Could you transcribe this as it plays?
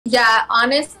Yeah,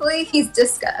 honestly, he's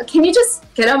disgusting. Can you just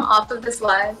get him off of this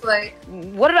live? Like,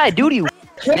 what did I do to you?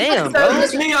 Damn, bro.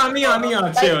 Neon,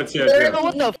 chill. What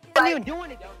the f are you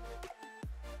doing?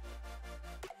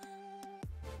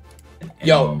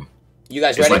 Yo, you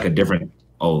guys ready? It's like a different.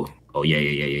 Oh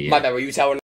yeah. My bad. Were you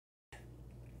telling?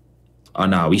 Oh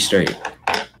no, we straight.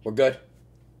 We're good.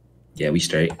 Yeah, we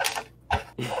straight.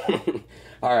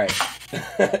 All right.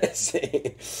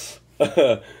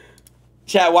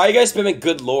 Chat, why are you guys spamming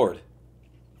good lord?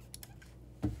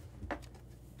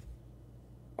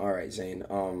 All right, Zane.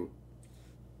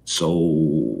 So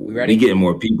we ready? We getting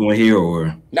more people in here,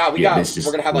 or no? We're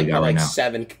gonna have like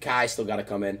 7. Kai still gotta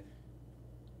come in.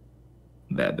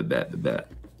 Bet.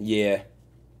 Yeah.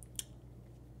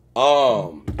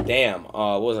 Damn.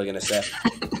 What was I gonna say?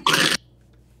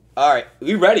 All right,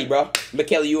 we ready, bro?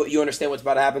 Michaela, you understand what's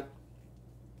about to happen?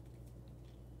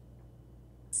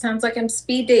 sounds like I'm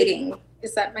speed dating.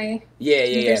 Is that my?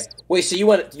 Yeah. Wait, so you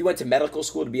went to medical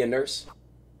school to be a nurse?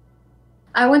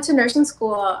 I went to nursing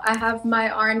school. I have my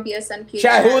RN BSN PhD.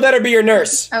 Chat, who would better be your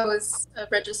nurse? I was a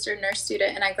registered nurse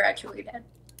student and I graduated.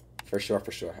 For sure.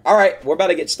 All right, we're about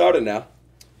to get started now.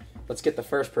 Let's get the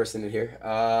first person in here.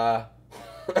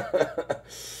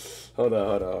 Hold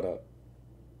on.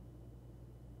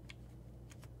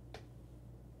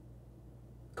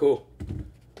 Cool.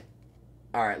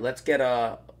 All right, let's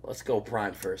go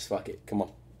Prime first. Fuck it. Come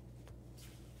on.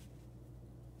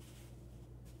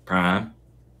 Prime.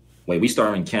 Wait, we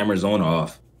starting cameras on or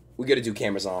off? We gotta do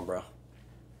cameras on, bro.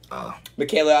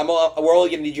 Michaela, we're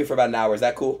only gonna need you for about an hour. Is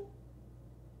that cool?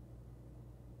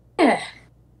 Yeah.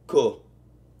 Cool.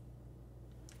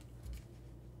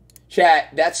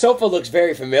 Chat, that sofa looks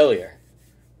very familiar.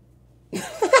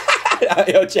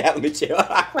 Yo, chat, let me chill.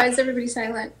 Why is everybody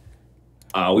silent?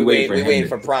 We waiting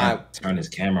for Prime. Turn his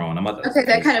camera on. Okay,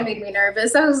 that kind of made me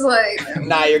nervous. I was like...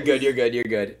 Nah, you're good.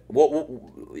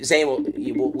 Zane will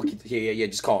yeah,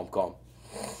 just call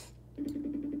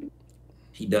him.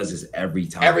 He does this every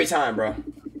time. Every time, bro.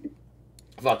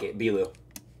 Fuck it, Bilu.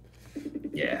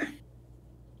 Yeah.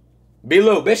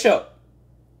 Bilu, Bishop.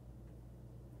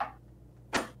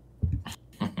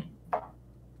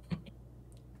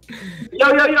 Yo,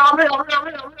 I'm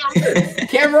here.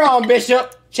 Camera on,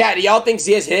 Bishop. Chat, do y'all think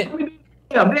Zia's hit?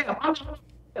 Yeah.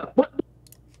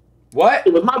 What?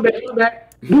 It was my bad.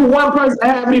 Do one person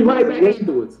have me right back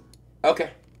afterwards. Okay.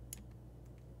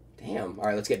 Damn. All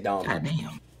right, let's get Dom. God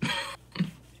damn.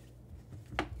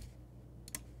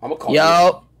 I'm gonna call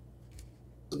Yo.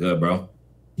 What's good, bro?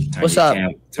 What's up?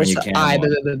 Turn your camera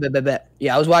on.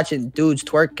 Yeah, I was watching dudes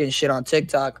twerking shit on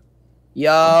TikTok.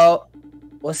 Yo.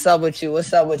 What's up with you?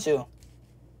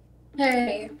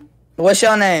 Hey. What's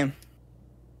your name?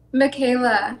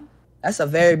 Michaela. That's a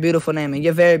very beautiful name, and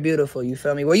you're very beautiful. You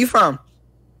feel me? Where you from?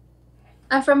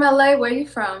 I'm from LA. Where are you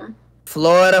from?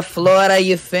 Florida.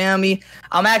 You feel me?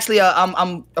 I'm actually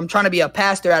I'm trying to be a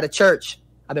pastor at a church.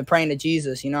 I've been praying to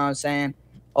Jesus. You know what I'm saying?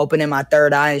 Opening my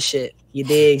third eye and shit. You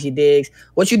digs.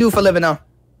 What you do for a living though?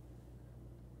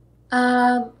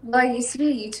 Well, I used to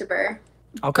be a YouTuber.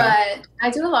 Okay. But I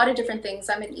do a lot of different things.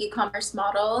 I'm an e-commerce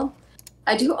model.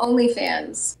 I do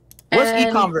OnlyFans. What's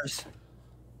e-commerce?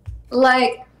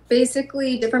 Like,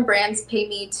 basically, different brands pay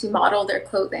me to model their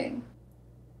clothing.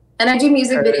 And I do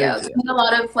music videos. I do a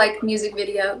lot of, like, music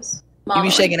videos. Modeling.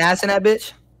 You be shaking ass in that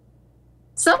bitch?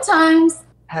 Sometimes.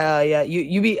 Hell yeah.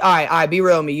 You be, all right, be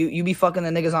real with me. You be fucking the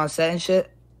niggas on set and shit?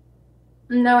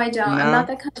 No, I don't. No? I'm not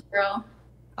that kind of girl.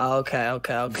 Okay.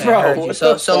 Bro,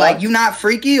 so like, you not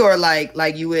freaky or like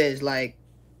you is? Like,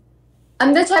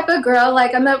 I'm the type of girl,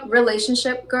 like, I'm a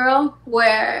relationship girl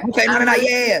where... Okay, no,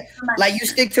 yeah. Like, you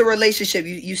stick to relationship.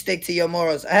 You stick to your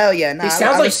morals. Hell yeah. Nah, he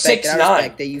sounds like 6'9". I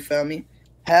respect it, you feel me?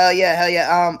 Hell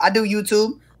yeah. I do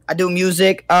YouTube. I do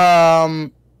music.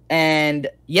 And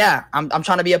yeah, I'm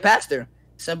trying to be a pastor.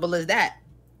 Simple as that.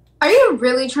 Are you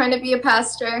really trying to be a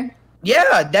pastor?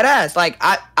 Yeah, dead ass. Like,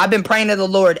 I've been praying to the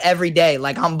Lord every day.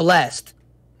 Like, I'm blessed.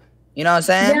 You know what I'm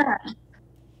saying? Yeah.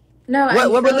 No.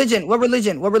 What religion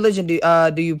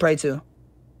do you pray to?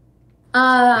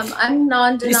 I'm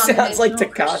non-denominational. He sounds like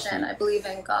Tekashi. Christian. I believe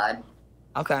in God.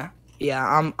 Okay.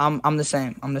 Yeah, I'm the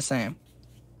same.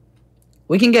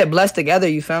 We can get blessed together.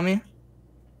 You feel me?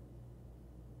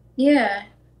 Yeah.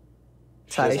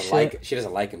 She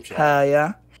doesn't like him.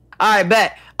 Yeah. All right,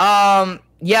 bet.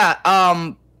 Yeah.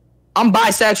 I'm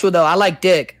bisexual though. I like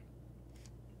dick.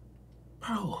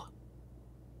 Bro.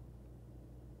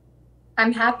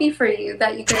 I'm happy for you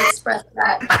that you can express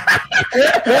that.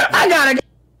 I gotta.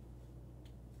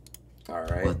 All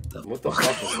right. What the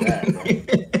fuck is that,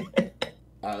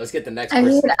 bro? Let's get the next person. I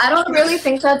mean, I don't really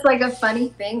think that's like a funny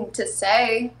thing to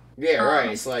say. Yeah, right.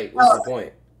 It's like, what's the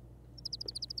point?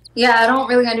 Yeah, I don't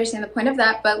really understand the point of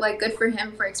that, but like, good for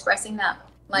him for expressing that.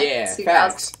 Like, Yeah,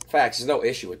 facts. There's no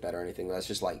issue with that or anything. That's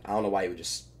just like, I don't know why you would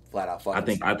just flat out fuck.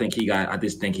 I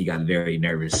just think he got very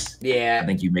nervous. Yeah. I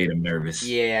think you made him nervous.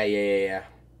 Yeah.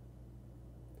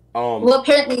 Well,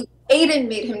 apparently Adin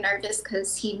made him nervous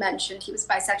because he mentioned he was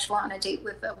bisexual on a date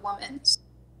with a woman.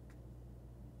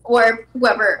 Or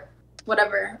whatever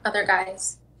other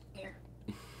guys here.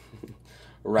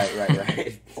 Right.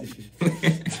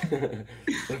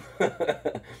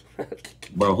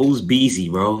 Bro, who's busy,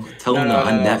 bro? Tell him to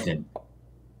undeafen.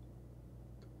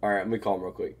 All right, let me call him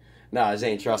real quick. Nah,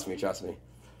 Zane, trust me. The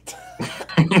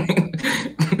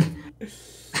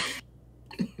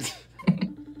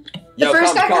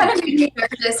first guy kind of made me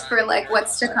nervous for like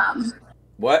what's to come.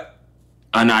 What?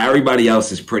 No, everybody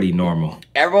else is pretty normal.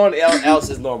 Everyone else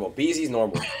is normal. Beezy's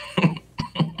normal.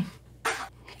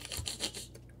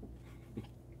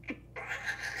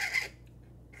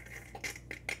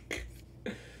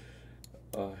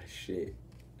 Oh shit.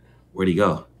 Where'd he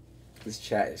go? This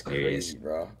chat is crazy,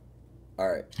 bro.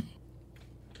 All right.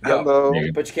 Hello.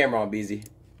 Put your camera on, Beezy.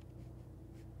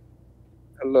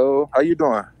 Hello. How you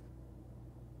doing?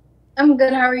 I'm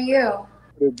good. How are you?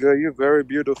 Good. You're very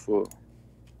beautiful.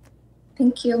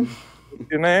 Thank you.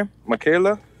 What's your name?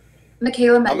 Michaela?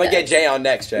 Michaela Mendez. I'm gonna get Jay on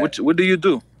next, chat. What do you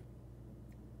do?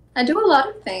 I do a lot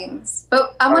of things,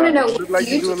 but I want to know. You like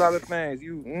you do a lot of things.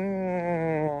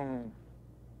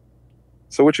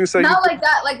 So what you say? Not like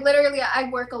that. Like literally, I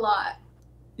work a lot.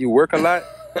 You work a lot?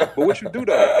 But what you do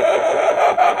though?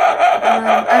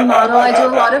 I model. I do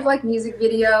a lot of like music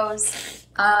videos.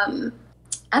 I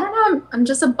don't know. I'm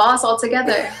just a boss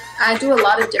altogether. I do a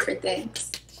lot of different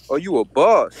things. Oh, you a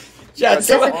boss? Chat,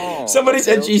 somebody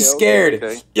said she's scared.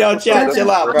 Okay. Yo, chat, chill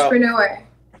out, bro. Entrepreneur.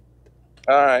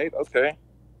 All right. Okay.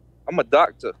 I'm a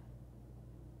doctor.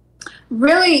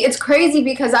 Really, it's crazy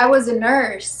because I was a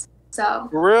nurse. So.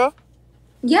 For real?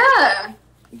 Yeah.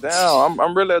 Damn,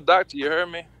 I'm really a doctor. You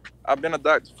heard me? I've been a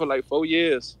doctor for like 4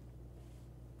 years.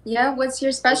 Yeah. What's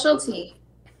your specialty?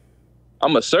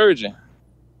 I'm a surgeon.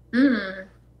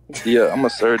 Yeah, I'm a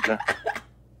surgeon.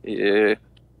 Yeah.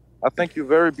 I think you're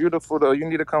very beautiful, though. You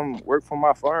need to come work for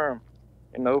my firm,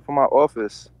 for my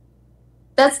office.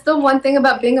 That's the one thing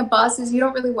about being a boss is you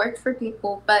don't really work for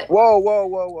people, but...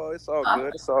 Whoa. It's all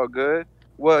good. It's all good.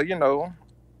 Well, you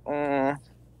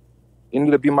need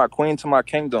to be my queen to my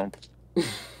kingdom.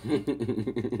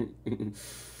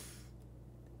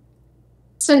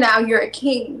 So now you're a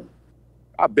king.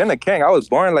 I've been a king. I was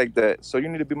born like that. So you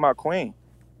need to be my queen.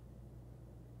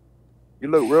 You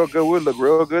look real good. We look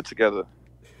real good together.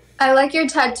 I like your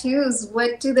tattoos.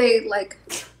 What do they, like,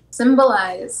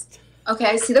 symbolize? Okay,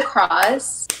 I see the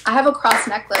cross. I have a cross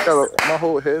necklace. My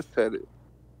whole head's tatted.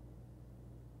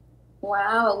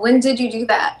 Wow. When did you do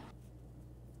that?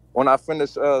 When I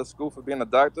finished school for being a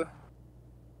doctor.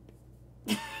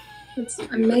 It's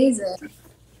amazing.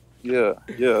 Yeah.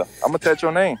 I'm going to tattoo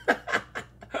your name.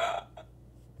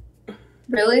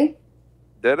 Really?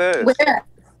 That is. Where?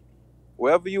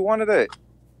 Wherever you wanted it.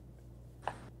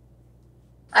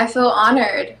 I feel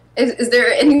honored. Is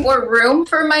there any more room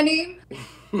for my name?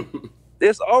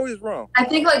 There's always room. I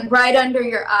think like right under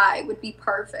your eye would be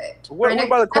perfect. What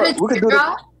about the cross? We could do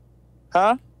that.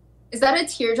 Huh? Is that a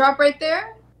teardrop right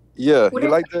there? Yeah. You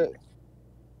like that?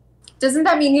 Doesn't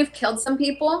that mean you've killed some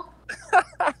people?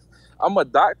 I'm a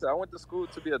doctor. I went to school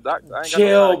to be a doctor. I ain't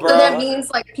Chill, bro. So that means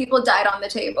like people died on the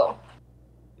table.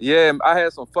 Yeah, I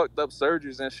had some fucked up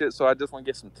surgeries and shit, so I just want to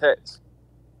get some tats.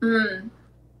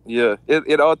 Yeah,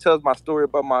 it all tells my story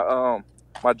about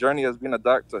my journey as being a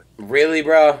doctor. Really,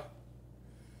 bro?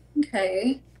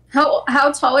 Okay.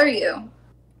 How tall are you?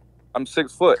 I'm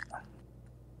 6 foot.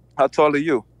 How tall are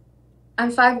you?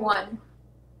 I'm 5'1".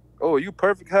 Oh, you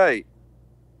perfect height.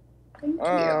 Thank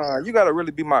you. You gotta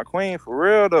really be my queen for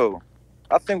real though.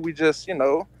 I think we just,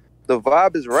 the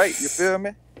vibe is right. You feel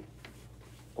me?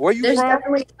 Where you There's from?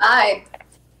 definitely a vibe.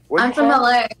 I'm from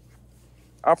LA.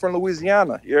 I'm from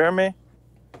Louisiana. You hear me?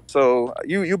 So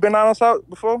you been down south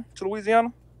before to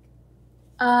Louisiana?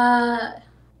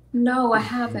 No, I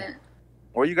haven't.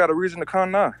 Well, you got a reason to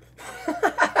come now.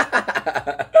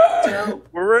 Dope.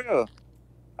 For real.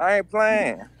 I ain't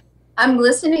playing. I'm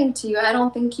listening to you. I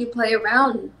don't think you play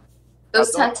around.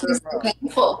 Those tattoos are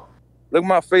painful. Look at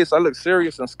my face. I look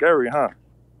serious and scary, huh?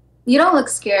 You don't look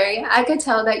scary. I could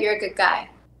tell that you're a good guy.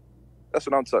 That's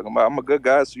what I'm talking about. I'm a good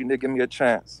guy, so you need to give me a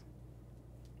chance.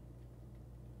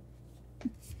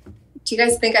 Do you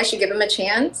guys think I should give him a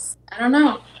chance? I don't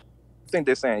know. I think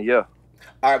they're saying yeah.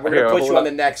 All right, we're going to put you on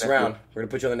the next round. We're going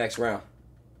to put you on the next round.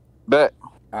 Bet.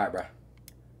 All right, bro.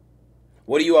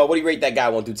 What do you rate that guy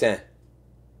 1 through 10?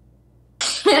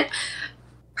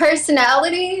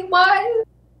 Personality-wise,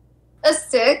 a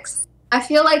 6. I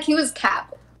feel like he was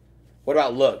cap. What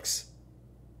about looks?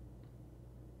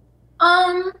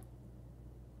 I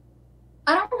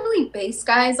don't really base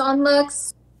guys on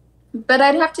looks, but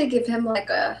I'd have to give him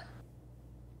like a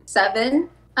 7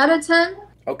 out of 10.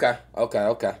 Okay. All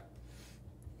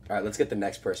right, let's get the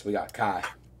next person. We got Kai.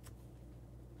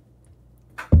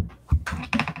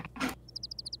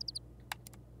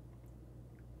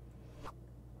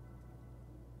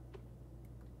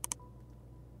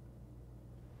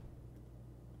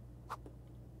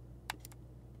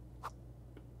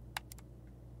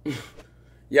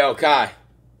 Yo, Kai.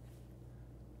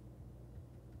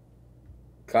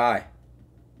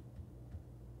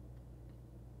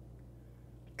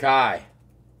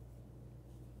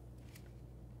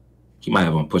 He might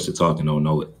have on push to talk and don't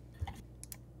know it.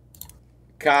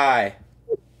 Kai.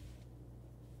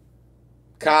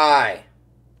 Yeah,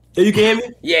 you can hear me?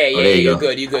 Yeah, you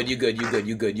good. You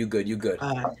good.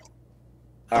 All right. All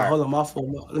right. Hold on, my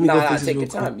phone. Let me go Nah, fix this take real your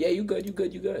time. quick. Yeah, you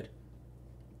good.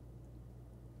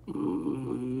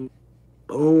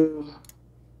 Boom.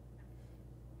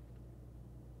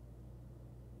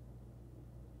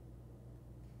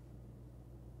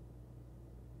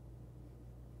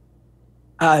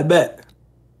 I bet.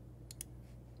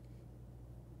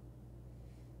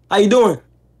 How you doing?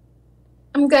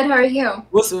 I'm good. How are you?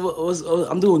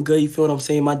 I'm doing good. You feel what I'm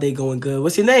saying? My day going good.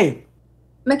 What's your name?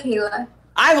 Michaela.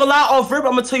 I ain't gonna lie, off rip.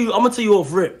 I'm gonna tell you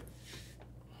off rip.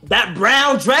 That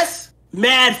brown dress,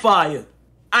 mad fire.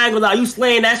 I ain't gonna lie, you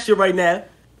slaying that shit right now.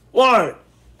 Word.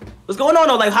 What's going on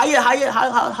though? Like, how your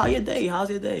day? How's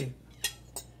your day?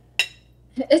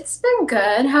 It's been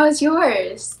good. How's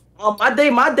yours? My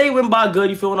day went by good.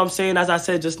 You feel what I'm saying? As I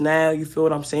said just now, you feel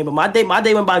what I'm saying. But my day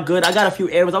went by good. I got a few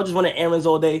errands. I was just running errands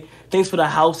all day, things for the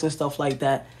house and stuff like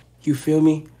that. You feel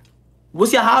me?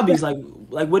 What's your hobbies like?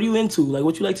 Like, what are you into? Like,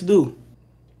 what you like to do?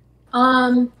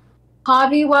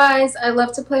 Hobby-wise, I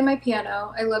love to play my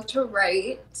piano. I love to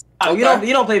write. Oh, you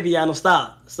don't play piano.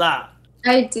 Stop.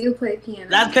 I do play piano.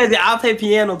 That's crazy. I play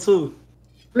piano too.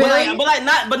 Really?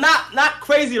 But not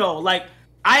crazy though. Like,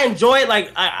 I enjoy it.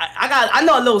 Like, I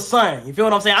know a little son. You feel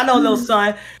what I'm saying? I know a little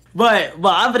son. But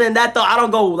other than that though, I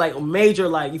don't go like major.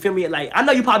 Like, you feel me? Like, I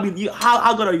know you probably.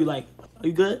 How good are you? Like, are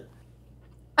you good?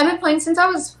 I've been playing since I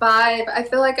was 5. I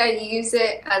feel like I use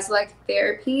it as like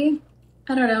therapy.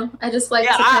 I don't know. I just like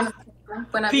to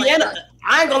when I'm piano. like,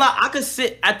 I ain't gonna lie. I could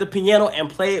sit at the piano and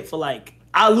play it for like.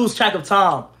 I lose track of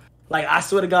time. Like, I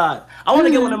swear to God, I want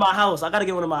to get one in my house. I gotta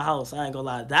get one in my house. I ain't gonna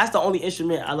lie. That's the only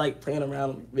instrument I like playing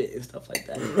around with and stuff like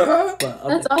that. But, okay.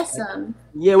 That's awesome.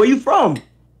 Yeah, where you from?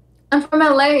 I'm from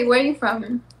LA. Where are you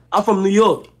from? I'm from New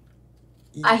York.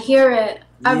 I hear it.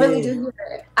 I really Yeah. do hear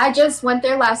it. I just went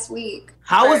there last week.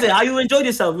 How was it? How you enjoyed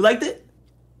yourself? You liked it?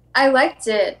 I liked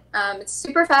it. It's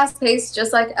super fast paced,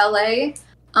 just like LA.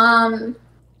 I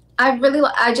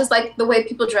just like the way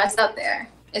people dress out there.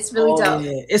 It's really dope.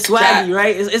 Yeah. It's swaggy,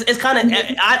 right? It's kind of.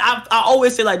 I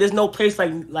always say like there's no place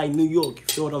like New York. You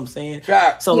feel what I'm saying?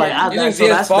 So like that's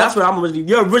where I'm originally.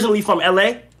 You're originally from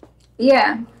LA?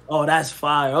 Yeah. Oh, that's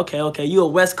fire. Okay. You a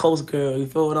West Coast girl. You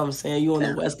feel what I'm saying? You on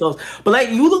the West Coast. But like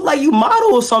you look like you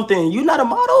model or something. You not a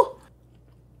model?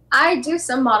 I do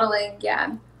some modeling,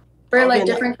 yeah. For like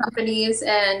different companies,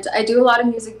 and I do a lot of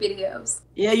music videos.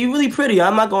 Yeah, you really pretty.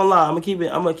 I'm not gonna lie. I'm gonna keep it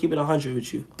 100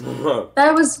 with you.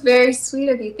 That was very sweet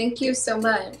of you. Thank you so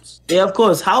much. Yeah, of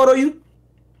course. How old are you?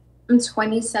 I'm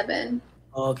 27.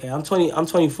 Oh, okay, I'm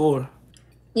 24.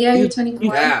 Yeah, you're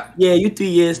 24. Yeah, you 3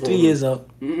 years up.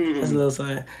 That's a little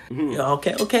something. Yeah,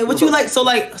 okay. What you like? So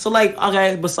like,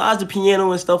 okay. Besides the piano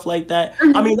and stuff like that,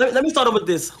 I mean, let me start off with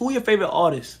this. Who are your favorite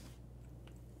artists?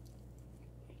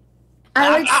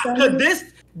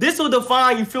 This will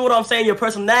define, you feel what I'm saying, your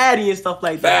personality and stuff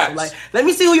like that. So like, let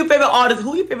me see who your favorite artist.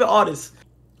 Who your favorite artist?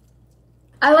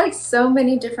 I like so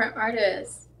many different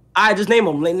artists. All right, just name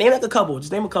them. Name like a couple.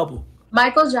 Just name a couple.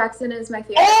 Michael Jackson is my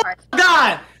favorite artist. Oh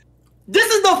God, this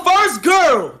is the first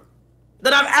girl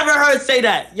that I've ever heard say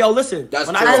that. Yo, listen. I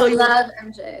love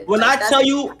MJ. When I tell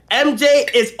you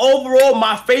MJ is overall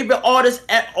my favorite artist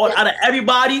out of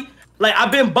everybody. Like,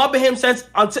 I've been bumping him since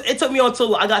it took me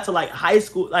until I got to like high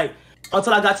school, like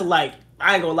until I got to like,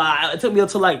 I ain't gonna lie, it took me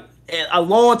until like a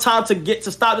long time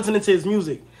to stop listening to his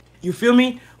music. You feel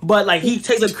me? But like, he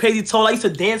takes a crazy toll. I used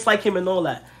to dance like him and all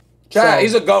that. Yeah,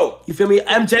 he's a GOAT. You feel me?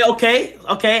 MJ, okay,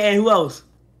 and who else?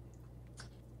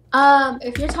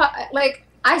 If you're talking, like,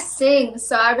 I sing,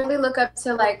 so I really look up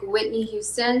to like Whitney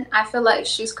Houston. I feel like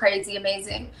she's crazy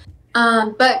amazing.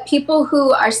 But people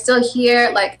who are still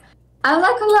here, like, I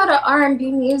like a lot of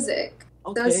R&B music.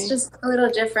 So it's just a little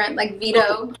different. Like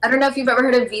Vito. I don't know if you've ever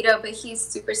heard of Vito, but he's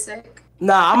super sick.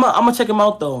 Nah, I'm gonna check him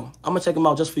out though. I'm gonna check him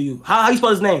out just for you. How you spell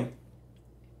his name?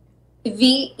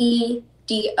 Vedo.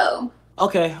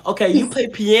 Okay. You play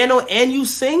piano and you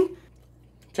sing?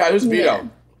 Try who's Vito? Yeah.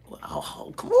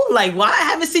 Oh, come on, like why I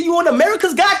haven't seen you on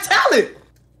America's Got Talent?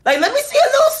 Like let me see a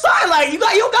little sign. Like you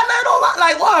don't got nothing on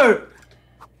like word.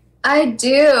 I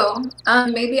do.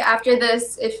 Maybe after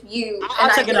this, if you I'll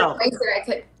check it out. I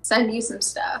could send you some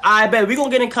stuff. I bet we gonna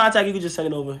get in contact. You can just send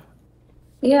it over.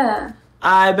 Yeah.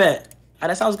 I bet.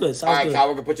 That sounds good. All right, Kyle,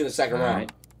 we're gonna put you in the second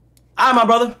round. All right, my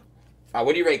brother. All right,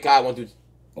 what do you rate Kyle? 1 through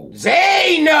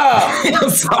Zayna! I'm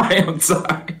sorry.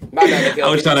 My bad, I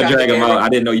was trying to drag him out. I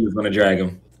didn't know you was gonna drag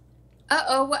him.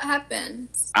 Uh-oh, what happened?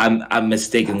 I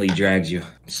mistakenly dragged you.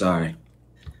 I'm sorry.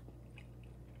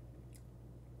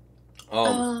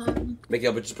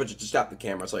 Michaela, but just stop the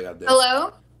camera. That's all you gotta do.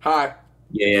 Hello? Hi.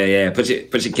 Yeah. Put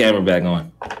your camera back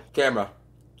on. Camera.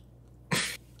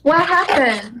 What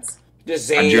happened? Just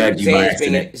Zane. I dragged you by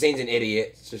accident. Zane's an idiot.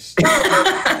 It's just.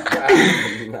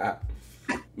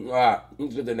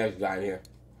 Let's get the next guy in here.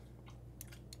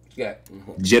 Yeah.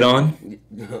 Jit on?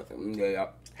 Yeah.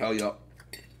 Hell yeah.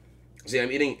 See,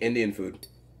 I'm eating Indian food.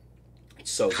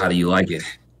 It's so good. How do you like it?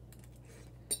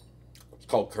 It's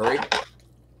called curry.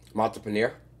 Mata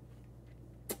paneer.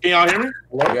 Can y'all hear me?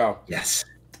 Yeah. Yes.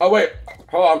 Oh, wait.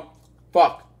 Hold on.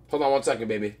 Fuck. Hold on 1 second,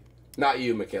 baby. Not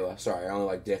you, Michaela. Sorry, I only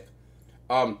like dick.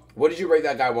 What did you rate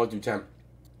that guy 1 through 10?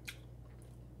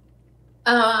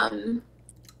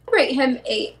 Rate him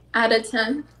 8 out of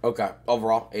 10. Okay.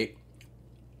 Overall, 8.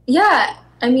 Yeah.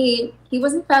 I mean, he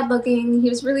wasn't bad looking. He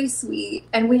was really sweet.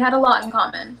 And we had a lot in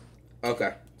common.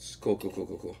 Okay.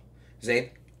 Cool. Zane?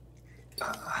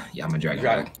 Yeah, I'm gonna drag him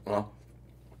Got it. back. Uh-huh.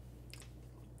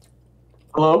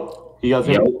 Hello? You guys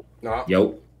hear me? No.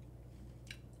 Yo.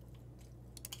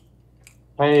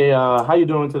 Hey, how you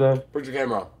doing today? Put your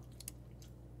camera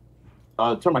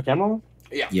Turn my camera on?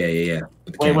 Yeah. Yeah.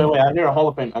 With the Wait. camera. I hear a Hall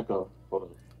of Fame echo.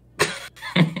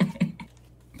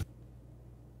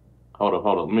 Hold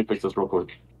on. Let me fix this real quick.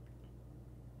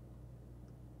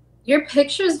 Your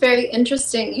picture's very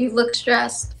interesting. You look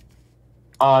stressed.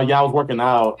 Yeah, I was working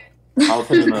out. I was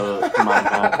hitting to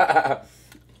my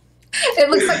It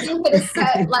looks like you hit a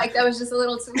set. Like, that was just a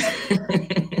little too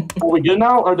heavy. Are we good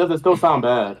now, or does it still sound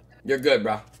bad? You're good,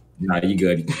 bro. Nah, you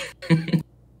good.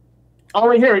 Oh,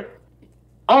 we hear it.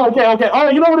 Oh, okay. Oh,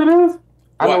 you know what it is?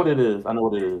 I know What? what it is.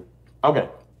 Okay.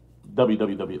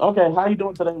 www. Okay, how you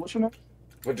doing today? What's your name?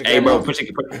 Put your Hey, camera bro, put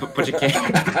your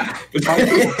camera.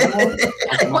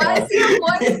 Why is he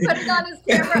avoiding putting on his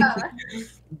camera?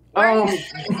 Why are you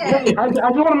saying it? I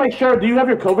just want to make sure. Do you have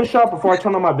your COVID shot before I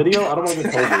turn on my video? I don't want to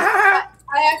get COVID. I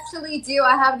actually do.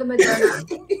 I have the Moderna.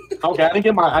 Okay, I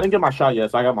didn't get my shot yet,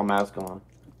 so I got my mask on.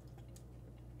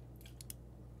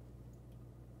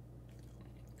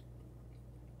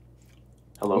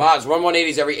 Hello. Mods, run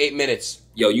 180s every 8 minutes.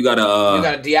 Yo, you gotta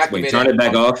deactivate wait, turn it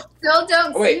back off. Still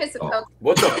don't see his Oh,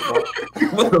 what the fuck?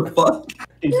 What the fuck?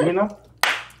 You see me now?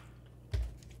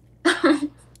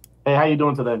 Hey, how you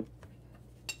doing today?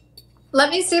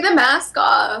 Let me see the mask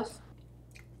off.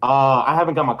 I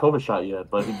haven't got my COVID shot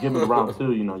yet, but if you give me round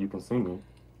 2, you can see me. You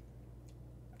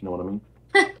know what I mean?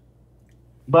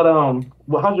 But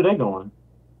well, how's your day going?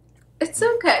 It's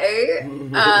okay.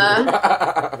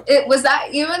 Was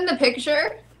that you in the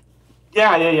picture?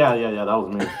 Yeah. That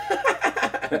was me.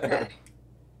 Okay.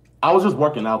 I was just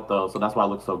working out though, so that's why I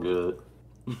look so good.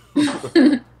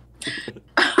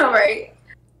 All right.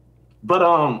 But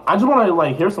I just want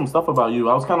to hear some stuff about you.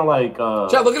 I was kind of like,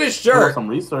 Chad, look at his doing shirt. some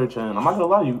research, and I'm not gonna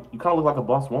lie, you kind of look like a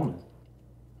boss woman.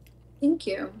 Thank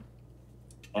you.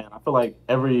 And I feel like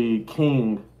every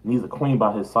king needs a queen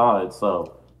by his side.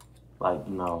 So, I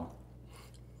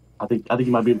think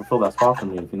you might be able to fill that spot for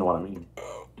me, if you know what I mean.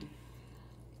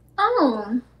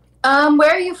 Oh.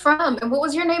 Where are you from? And what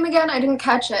was your name again? I didn't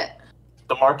catch it.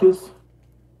 DeMarcus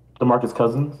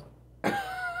Cousins.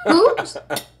 Who?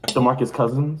 DeMarcus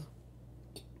Cousins.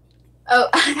 Oh,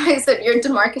 I said you're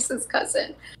DeMarcus's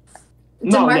cousin.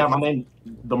 No, yeah, my name's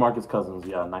DeMarcus Cousins.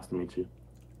 Yeah, nice to meet you.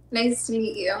 Nice to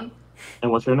meet you.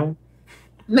 And what's your name?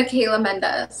 Michaela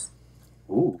Mendez.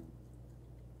 Ooh.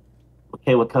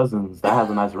 Michaela Cousins. That has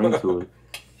a nice ring to it.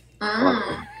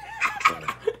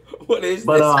 What is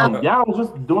But this? yeah, I was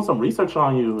just doing some research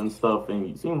on you and stuff, and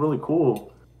you seem really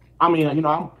cool. I mean,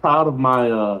 I'm proud of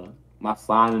my my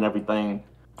sign and everything.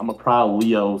 I'm a proud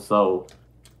Leo, so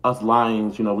us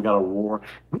lions, we got to roar.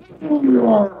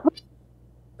 Roar.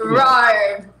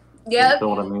 Yep. You know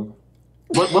what I mean?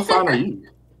 What sign are you?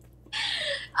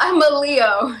 I'm a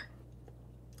Leo.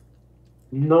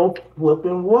 No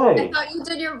flipping I way. thought you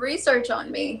did your research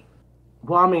on me.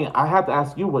 Well, I mean, I had to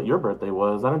ask you what your birthday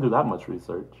was. I didn't do that much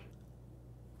research.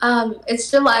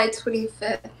 It's July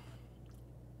 25th.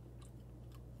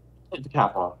 Take the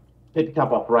cap off. Take the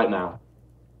cap off right now.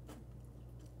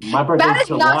 My birthday That is is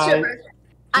not your July. birthday.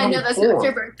 I know that's not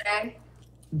your birthday.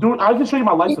 Dude, I can show you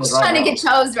my You're license just right trying now. to get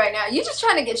chose right now. You're just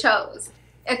trying to get chose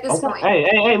at this point.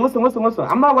 Hey, listen.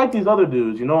 I'm not like these other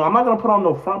dudes, you know? I'm not going to put on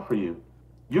no front for you.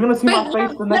 You're going to see my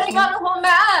face the next round. Got a whole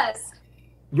mask.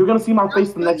 You're going to see my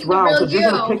face the next round because you're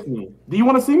going to pick me. Do you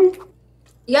want to see me?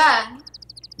 Yeah.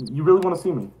 You really want to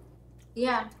see me?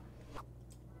 Yeah. I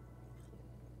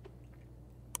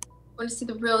want to see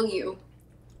the real you.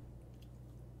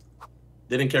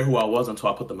 Didn't care who I was until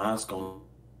I put the mask on.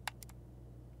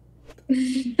 I'm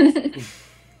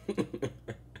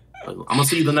going to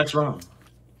see you the next round.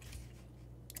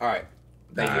 All right.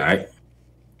 Thank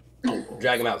you. All right.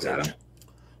 Drag him out, Sam.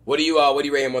 What do you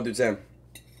rate him 1 through 10?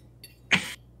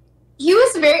 He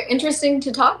was very interesting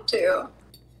to talk to.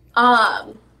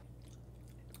 I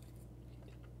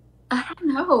don't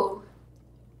know.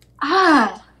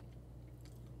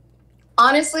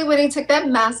 Honestly, when he took that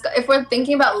mask, if we're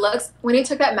thinking about looks, when he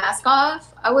took that mask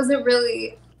off, I wasn't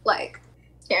really like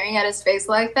staring at his face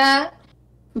like that.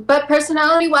 But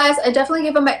personality-wise, I definitely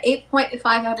give him an 8.5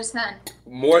 out of 10.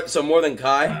 More than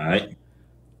Kai? All right.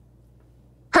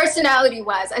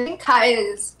 Personality-wise, I think Kai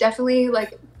is definitely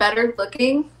like better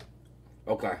looking.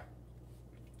 Okay.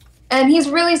 And he's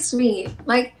really sweet.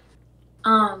 Like,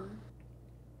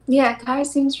 yeah, Kai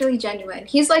seems really genuine.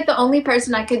 He's like the only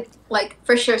person I could like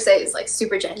for sure say is like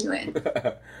super genuine.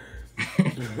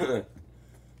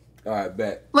 All right,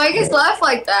 bet. Why you guys laugh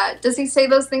like that? Does he say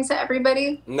those things to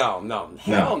everybody? No.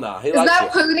 Hell no. He Is likes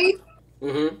that you. Pootie?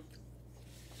 Mm-hmm.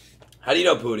 How do you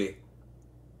know Pootie?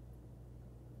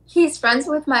 He's friends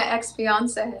with my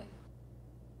ex-fiance.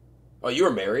 Oh, you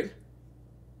were married?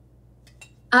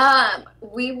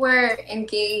 We were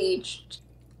engaged.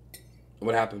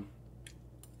 What happened?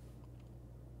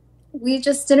 We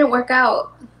just didn't work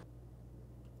out.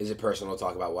 Is it personal to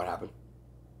talk about what happened?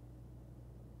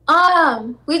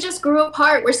 We just grew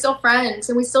apart. We're still friends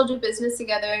and we still do business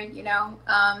together, you know.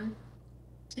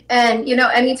 And you know,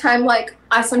 anytime like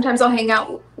sometimes I'll hang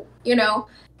out, you know,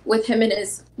 with him and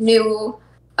his new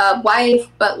wife,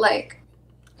 but like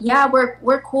yeah,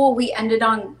 we're cool. We ended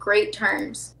on great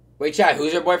terms. Wait, Chad,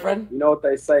 who's your boyfriend? You know what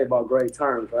they say about great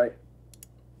terms, right?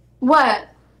 What?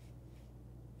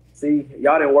 See,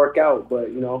 y'all didn't work out,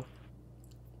 but you know,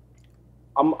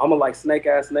 I'm a like snake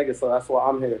ass nigga, so that's why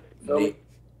I'm here. Feel me?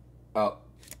 Oh.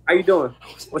 How you doing?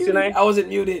 What's your name? I wasn't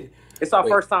muted. It's our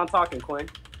first time talking, Quinn.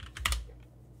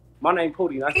 My name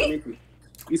Pootie. Nice to meet you.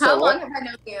 You said How what? long have I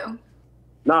known you?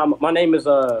 Nah, my name is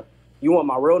you want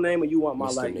my real name or you want my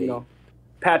Mr. like, Nate. you know,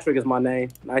 Patrick is my name.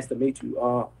 Nice to meet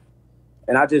you.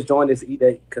 And I just joined this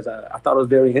E-Date because I thought it was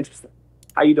very interesting.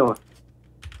 How you doing?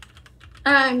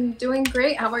 I'm doing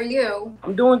great. How are you?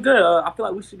 I'm doing good. I feel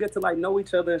like we should get to like know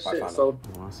each other and shit. So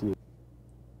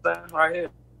right here.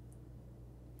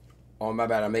 Oh, my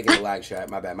bad. I'm making a lag, chat.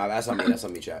 My bad. That's on me. That's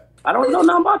on me, chat. I don't know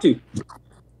nothing about you.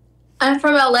 I'm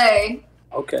from LA.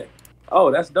 Okay. Oh,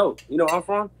 that's dope. You know where I'm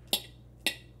from?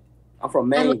 I'm from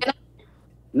Maine. Atlanta?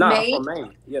 Nah, Maine? I'm from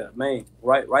Maine. Yeah, Maine.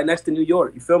 Right next to New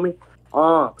York. You feel me?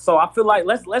 So I feel like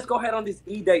let's go ahead on this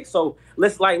E-Date. So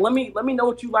let's like let me know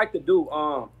what you like to do.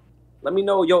 Let me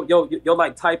know your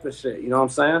like type of shit. You know what I'm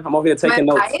saying? I'm over here taking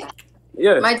My notes. type?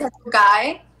 Yeah. My type of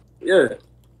guy? Yeah.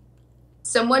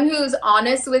 Someone who's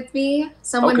honest with me,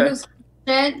 someone Okay. who's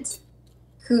patient,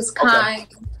 who's kind,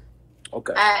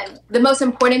 Okay. and the most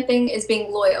important thing is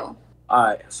being loyal. All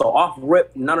right. So off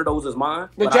rip, none of those is mine.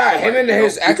 But I Jack, feel him and you know,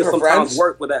 his we ex can were sometimes friends?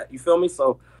 work with that. You feel me?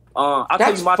 So I'll tell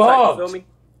That's you my type. You fucked. feel me?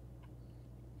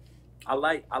 I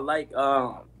like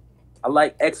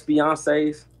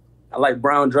ex-fiancés. I like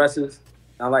brown dresses.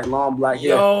 I like long black hair.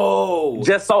 Yo.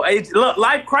 Just so look,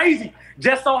 life crazy.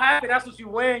 Just so happy that's what you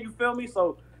wearing. You feel me?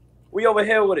 So we over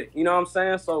here with it. You know what I'm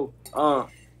saying? So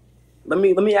let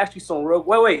me ask you some real.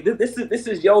 Wait. This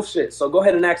is your shit. So go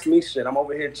ahead and ask me shit. I'm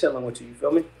over here chilling with you. You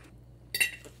feel me?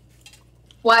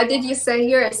 Why did you say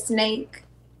you're a snake?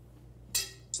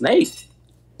 Snake.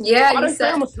 Yeah, Why you they say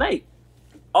said. I'm a snake?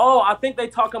 Oh, I think they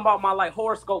talking about my like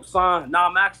horoscope sign. Nah,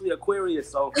 I'm actually Aquarius,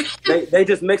 so they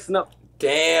just mixing up.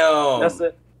 Damn. That's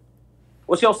it.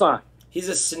 What's your sign? He's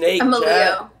a snake, I'm a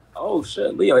Chad. Leo. Oh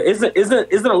shit, Leo. Isn't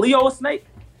a Leo a snake?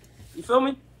 You feel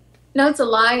me? No, it's a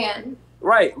lion.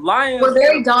 Right. Lions. We're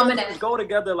very and dominant. Go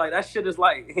together like that shit is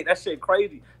like that shit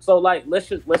crazy. So like let's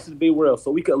just be real.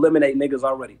 So we could eliminate niggas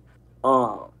already.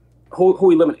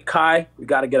 Who eliminate? Kai, we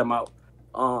gotta get him out.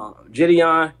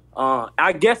 Gideon,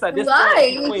 I guess at this point,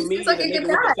 it's between me and the nigga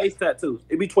with the face tattoos.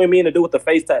 It's between me and the dude with the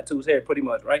face tattoos here, pretty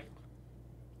much, right?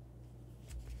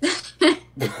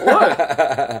 What?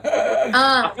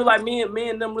 I feel like me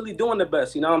and them really doing the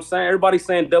best. You know what I'm saying? Everybody's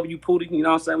saying W Pooty. You know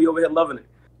what I'm saying? We over here loving it.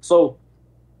 So,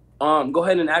 go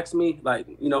ahead and ask me, like,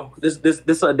 you know,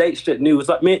 this a date shit new. It's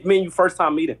like me and you first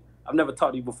time meeting. I've never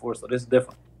talked to you before, so this is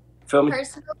different. Feel me?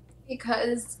 Personally,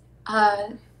 because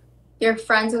you're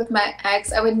friends with my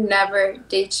ex, I would never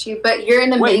date you. But you're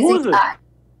an amazing guy.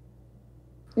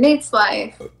 Nate's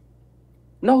wife.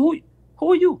 No,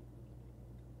 who are you?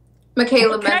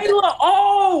 Michaela.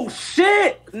 Oh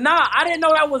shit! Nah, I didn't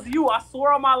know that was you. I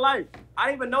swear on my life, I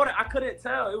didn't even know that. I couldn't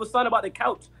tell. It was something about the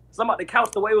couch. Something about the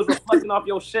couch. The way it was reflecting off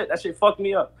your shit. That shit fucked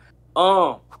me up.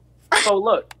 So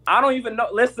look, I don't even know.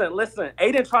 Listen.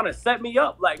 Aiden trying to set me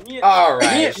up. Like me and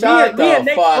me and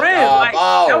Nate friends. Like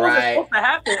that wasn't supposed to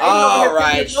happen. All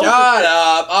right, shut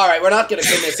up. All right, we're not gonna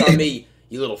pin this on me.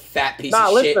 You little fat piece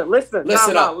of shit.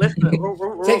 Listen up.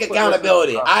 Take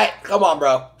accountability. Come on,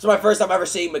 bro. It's my first time ever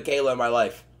seeing Michaela in my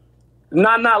life.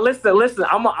 Nah. Listen.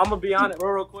 I'm gonna be honest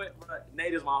real quick. But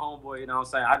Nate is my homeboy. You know what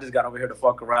I'm saying? I just got over here to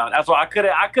fuck around. That's why I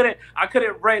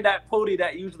couldn't bring that pooty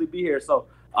that usually be here. So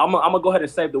I'm gonna go ahead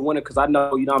and save the winner because I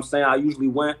know, you know what I'm saying, I usually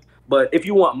win. But if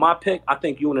you want my pick, I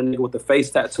think you and a nigga with the face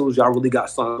tattoos, y'all really got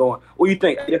something going. What do you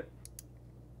think?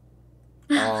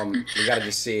 We gotta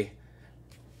just see.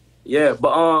 Yeah,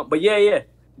 but yeah.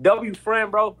 W friend,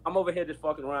 bro. I'm over here just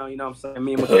fucking around, you know what I'm saying?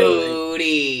 Me and Michaela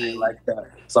ain't like that.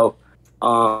 So,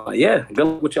 yeah, good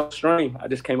luck with your stream. I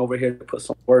just came over here to put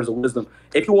some words of wisdom.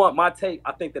 If you want my take,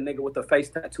 I think the nigga with the face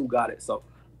tattoo got it. So,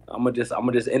 I'm gonna just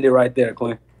end it right there,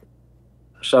 Clint.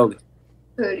 Surely.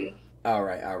 All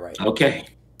right. Okay.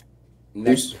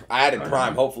 Next, I added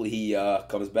Prime. Hopefully he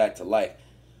comes back to life.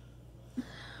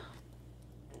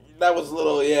 That was a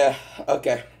little, yeah.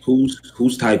 Okay. Who's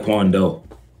Taekwondo?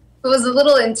 It was a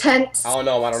little intense. I don't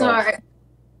know. Sorry.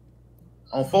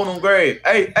 On phone on grade.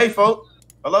 Hey, folks.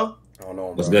 Hello? I don't know.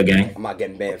 Bro. What's good, gang? I'm not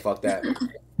getting banned. Fuck that. Yo,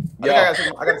 I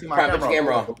gotta see my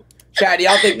camera on. Chat, do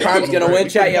y'all think Prime's gonna win?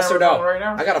 Chat, yes or no? Right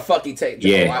now? I got a fucking take.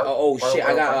 Yeah. Oh shit!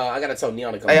 I gotta tell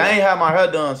Neon to come. Hey, I ain't had my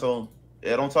hair done, so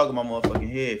yeah, don't talk in my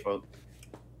motherfucking head, folks.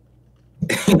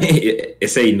 It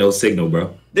say no signal,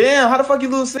 bro. Damn, how the fuck you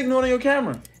lose signal on your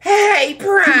camera? Hey,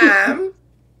 Prime.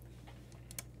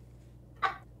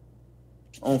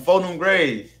 On phone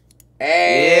grades.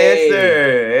 Hey. Yes,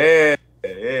 sir.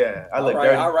 Yeah. I look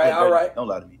dirty. All right. Don't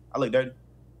lie to me. I look dirty.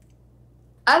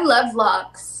 I love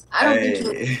locks. I don't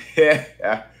think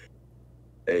yeah.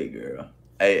 Hey, girl.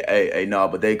 Hey, no,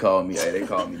 but they call me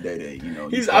Day. You know,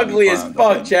 he's ugly as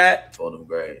fuck, chat. Phone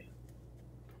grade.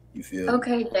 You feel?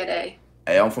 Okay, Day.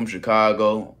 Hey, I'm from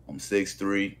Chicago. I'm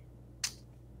 6'3".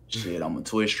 Shit, I'm a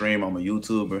Twitch streamer. I'm a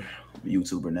YouTuber. I'm a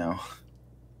YouTuber now.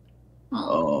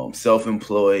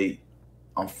 Self-employed.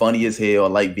 I'm funny as hell. I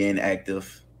like being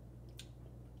active.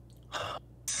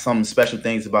 Some special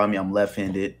things about me. I'm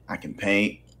left-handed. I can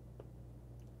paint.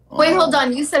 Wait, hold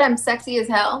on. You said I'm sexy as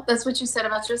hell. That's what you said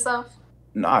about yourself?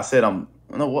 No, I said I'm.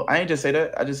 No, what? I ain't just say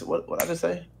that. What I just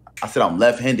say? I said I'm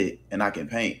left-handed and I can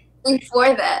paint.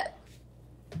 Before that.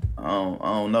 I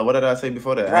don't know. What did I say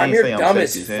before that? Prime, I ain't say I'm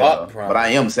sexy as hell, Prime. but I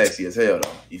am sexy as hell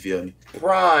though. You feel me?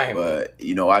 Prime. But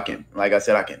you know, I can, like I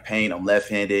said, I can paint. I'm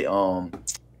left-handed.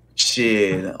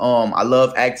 Shit. I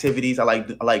love activities. I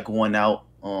like going out.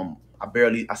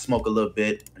 I smoke a little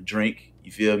bit, I drink.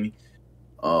 You feel me?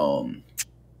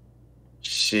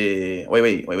 Shit.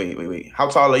 Wait. How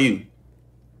tall are you?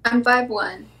 I'm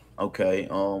 5'1". Okay.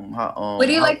 What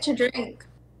do you like to drink?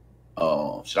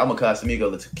 Shit, I'm a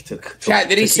Casamigo to Chat,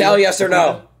 did he sell, yes or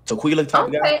no? Tequila type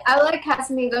of guy. Okay, I like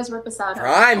Casamigos Reposado.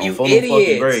 Prime, you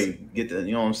idiot. Great. Get the,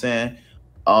 you know what I'm saying?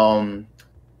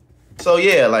 So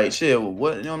yeah, like shit,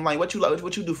 what, you know, like what you like,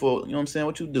 what you do for, you know what I'm saying?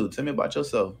 What you do? Tell me about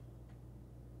yourself.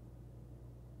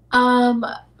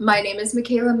 My name is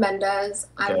Michaela Mendez.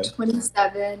 I'm Okay.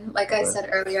 27. Like I Okay. said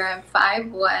earlier, I'm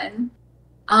 5'1".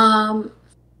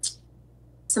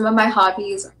 Some of my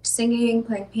hobbies are singing,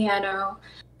 playing piano.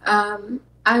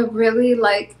 I really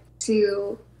like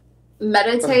to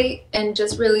meditate and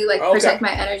just really like protect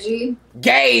my energy.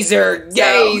 Gazer. So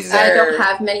I don't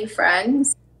have many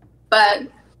friends, but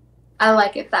I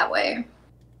like it that way.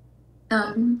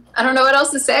 I don't know what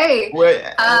else to say.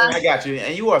 Well, I got you,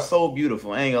 and you are so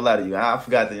beautiful. I ain't gonna lie to you. I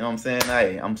forgot that. You know what I'm saying?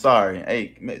 Hey, I'm sorry.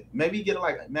 Hey, maybe get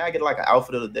like, may I get like an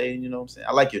outfit of the day? You know what I'm saying?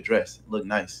 I like your dress. It look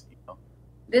nice. You know?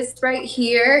 This right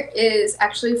here is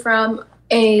actually from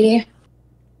a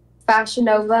Fashion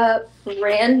Nova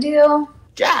brand deal.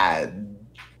 God.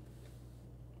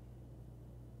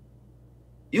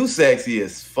 You sexy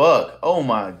as fuck. Oh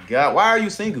my god. Why are you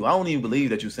single? I don't even believe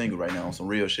that you're single right now on some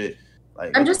real shit.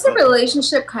 Like I'm just a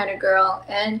relationship kind of girl,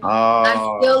 and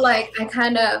I feel like I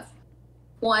kind of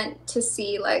want to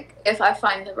see like if I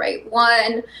find the right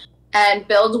one and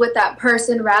build with that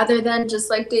person rather than just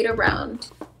like date around.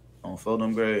 On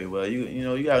Fulham grade. Well, you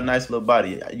know, you got a nice little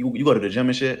body. You go to the gym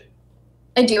and shit?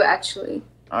 I do actually.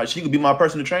 All right, she could be my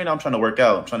personal trainer. I'm trying to work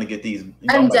out. I'm trying to get these. You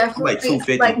know, I'm definitely like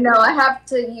 250. Like no, I have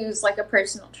to use like a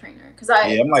personal trainer because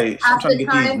I'm trying to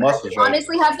get these muscles right.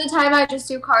 Honestly, half the time I just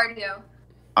do cardio.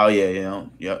 Oh yeah.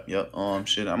 Yep.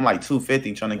 Shit. I'm like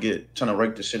 250 trying to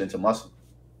work this shit into muscle.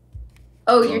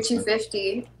 Oh, you're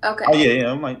 250. Okay. Oh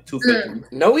yeah. I'm like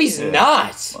 250. No, he's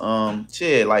not.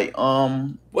 Shit. Like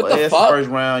what the it's fuck? The first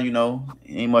round, you know,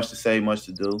 ain't much to say, much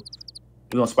to do.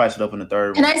 We're gonna spice it up in the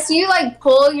third. Can I see you like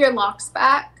pull your locks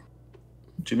back?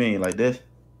 What you mean, like this?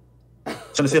 Trying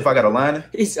to see if I got a liner?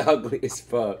 He's ugly as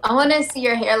fuck. I want to see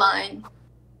your hairline.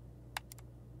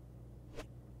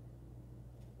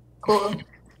 Cool.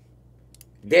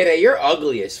 Dada, you're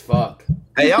ugly as fuck.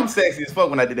 Hey, I'm sexy as fuck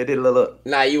when I did a little look.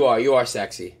 Nah, you are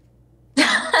sexy. You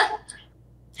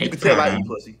can tell I eat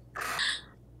pussy.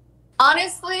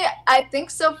 Honestly, I think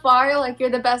so far, like, you're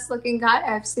the best looking guy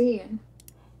I've seen.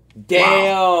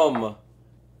 Damn. Wow.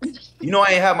 You know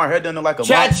I ain't had my hair done in like a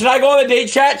Chat, month. should I go on a date,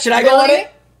 chat? Should I go on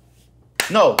it?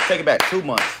 No, take it back. 2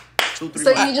 months. 2, 3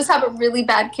 So months. you just have a really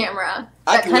bad camera.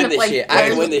 I can win this shit. I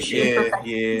can win this shit.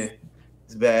 Yeah.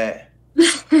 It's bad.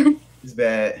 It's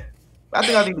bad. I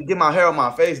think I need to get my hair on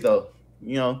my face though.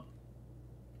 You know.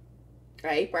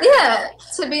 Right, bro. Yeah,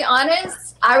 to be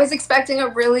honest, I was expecting a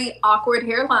really awkward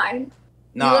hairline.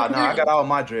 Nah, I got all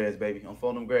my dreads, baby. On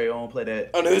Fulham grave, I don't play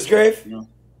that. On whose grave? You know,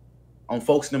 on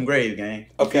folks in them grave, gang.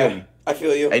 Okay, I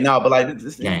feel you. Hey, nah, but like,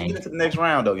 let's get into the next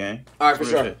round though, gang. All right,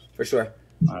 for sure.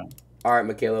 All right,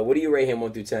 Michaela, what do you rate him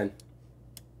 1 through 10?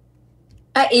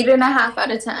 8.5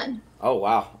 out of 10. Oh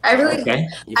wow. I really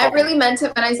meant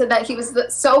it when I said that he was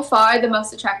so far the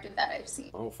most attractive that I've seen.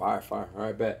 Oh, fire. All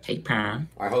right, bet. Take time.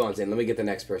 All right, hold on, Zane. Let me get the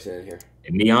next person in here.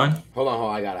 N3on? Hold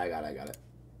on. I got it.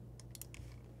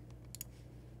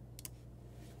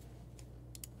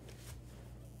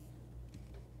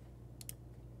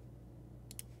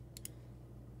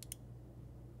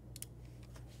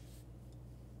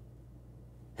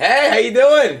 Hey, how you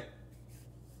doing?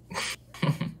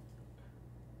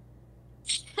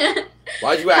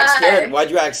 Why'd you act scared?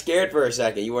 Why'd you act scared for a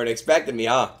second? You weren't expecting me,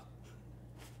 huh?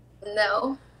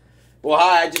 No. Well,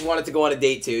 hi. I just wanted to go on a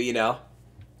date too, you know.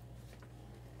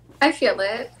 I feel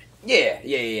it.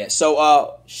 Yeah.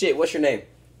 So, shit. What's your name?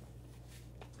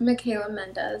 Michaela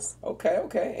Mendez.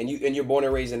 Okay. And you're born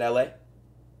and raised in LA?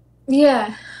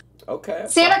 Yeah. Okay.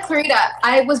 Santa Clarita.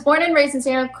 I was born and raised in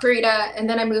Santa Clarita, and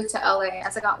then I moved to LA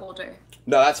as I got older.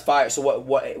 No, that's fire. So what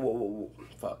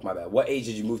fuck, my bad. What age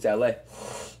did you move to LA?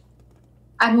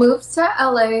 I moved to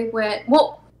LA when,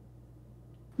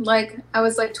 I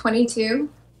was like 22.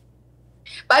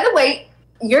 By the way,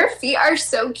 your feet are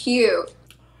so cute.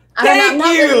 Thank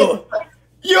you.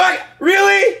 You are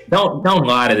really? Don't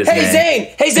lie to this man.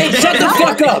 Hey Zane, shut the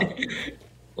fuck up.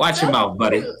 Watch your mouth,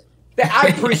 buddy.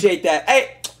 I appreciate that.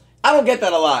 Hey, I don't get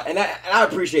that a lot, and I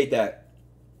appreciate that.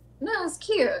 No, it's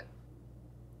cute.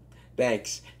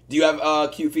 Thanks. Do you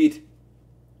have cute feet?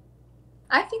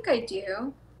 I think I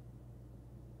do.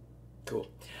 Cool.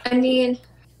 I mean,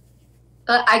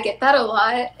 I get that a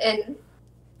lot, and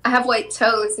I have white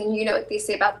toes, and you know what they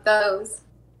say about those.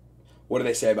 What do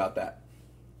they say about that?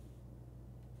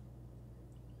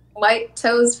 White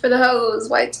toes for the hoes.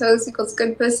 White toes equals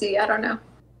good pussy. I don't know.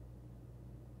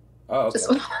 Oh, okay. Just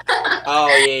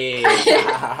oh,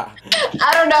 yeah.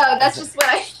 I don't know. That's just what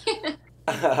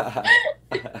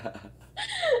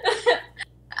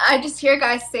I just hear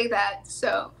guys say that,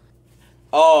 so.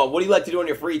 Oh, what do you like to do in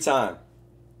your free time?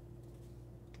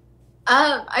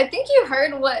 I think you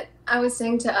heard what I was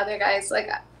saying to other guys. Like,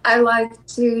 I like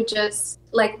to just,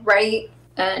 like, write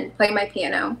and play my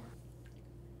piano.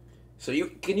 So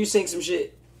can you sing some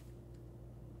shit?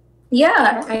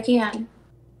 Yeah, I can.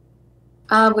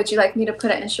 Would you like me to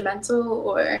put an instrumental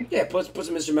or? Yeah, put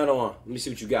some instrumental on. Let me see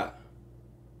what you got.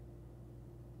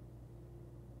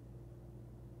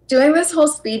 Doing this whole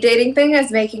speed dating thing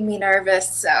is making me nervous,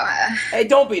 so. Hey,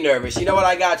 don't be nervous. You know what?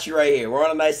 I got you right here. We're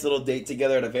on a nice little date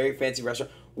together at a very fancy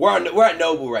restaurant. We're at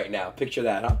Nobu right now. Picture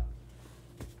that, huh?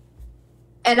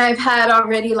 And I've had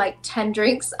already like 10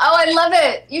 drinks. Oh, I love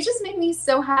it. You just made me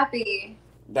so happy.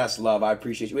 That's love. I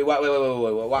appreciate you. Wait. What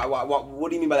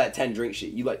do you mean by that 10 drink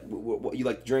shit? You like what? You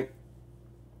like to drink?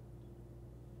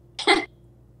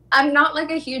 I'm not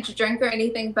like a huge drinker or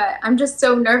anything, but I'm just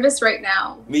so nervous right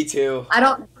now. Me too. I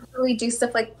don't really do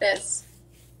stuff like this.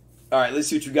 All right, let's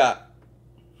see what you got.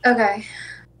 Okay.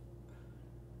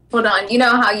 Hold on. You know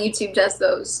how YouTube does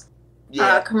those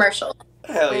commercials?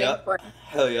 Hell yeah.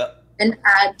 Hell yeah. An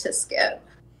ad to skip.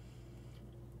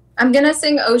 I'm gonna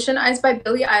sing Ocean Eyes by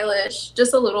Billie Eilish,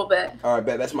 just a little bit. All right,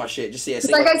 bet. That's my shit. Just sing.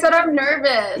 Like I said, I'm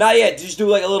nervous. Not yet. Just do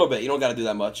like a little bit. You don't gotta do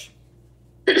that much.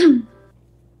 Can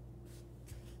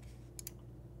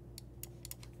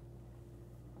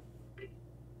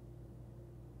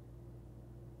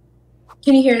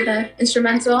you hear the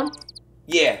instrumental?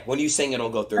 Yeah, when you sing, it'll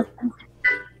go through.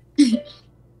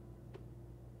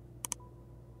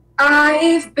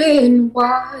 I've been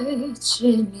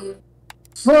watching you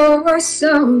for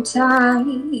some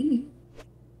time.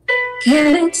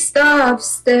 Can't stop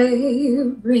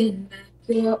staring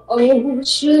at your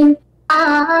ocean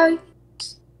eyes.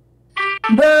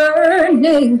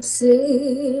 Burning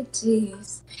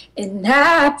cities in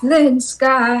Lapland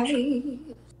skies.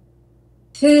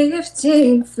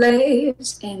 15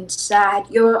 flames inside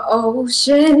your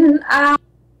ocean eyes.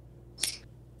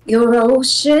 Your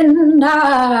ocean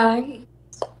eyes.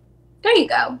 There you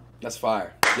go. That's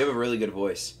fire. You have a really good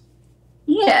voice.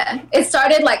 Yeah, it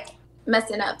started like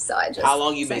messing up, so I just. How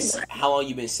long you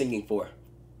been singing for?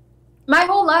 My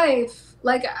whole life.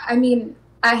 Like, I mean,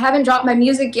 I haven't dropped my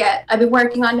music yet. I've been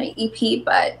working on an EP,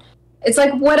 but it's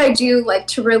like what I do, like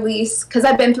to release, because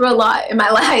I've been through a lot in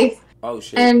my life. Oh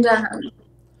shit. And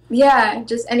yeah,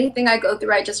 just anything I go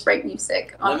through, I just write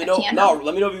music on the piano. No,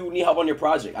 let me know if you need help on your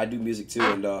project. I do music too,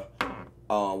 and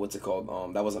what's it called?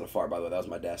 That wasn't a fart, by the way. That was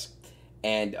my desk.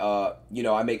 And you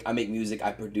know, I make music.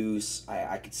 I produce.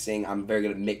 I could sing. I'm very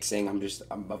good at mixing. I'm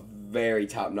a very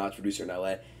top notch producer in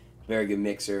LA. Very good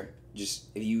mixer. Just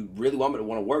if you really want to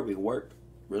work, we can work.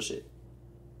 Real shit.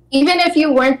 Even if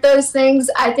you weren't those things,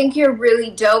 I think you're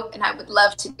really dope, and I would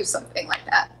love to do something like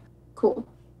that. Cool.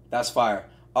 That's fire.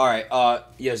 All right,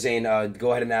 yo, Zane,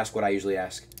 go ahead and ask what I usually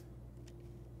ask.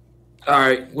 All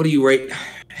right, what do you rate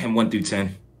him 1 through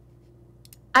 10?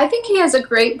 I think he has a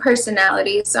great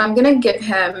personality, so I'm gonna give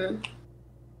him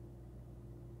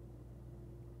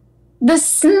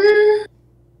this.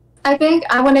 I think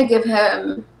I want to give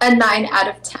him a 9 out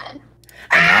of 10.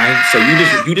 A 9? So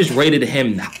you just rated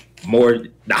him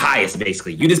the highest,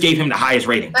 basically. You just gave him the highest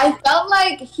rating. I felt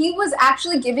like he was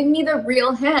actually giving me the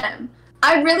real him.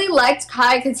 I really liked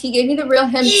Kai because he gave me the real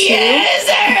him too,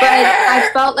 but I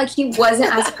felt like he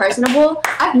wasn't as personable.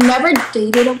 I've never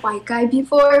dated a white guy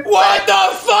before. What the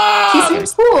fuck? He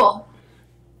seems cool,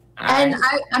 and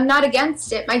I'm not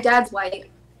against it. My dad's white.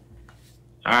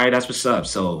 All right, that's what's up.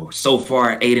 So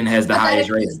far, Adin has the highest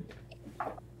rating.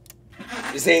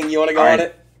 Zane, you want to go on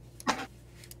it?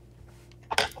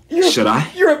 Should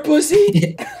I? You're a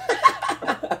pussy.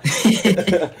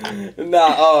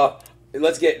 Nah.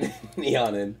 Let's get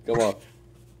N3on in. Come on.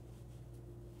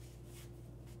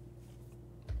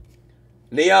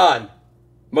 N3on.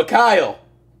 Mikhail.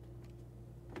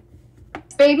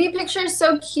 Baby picture is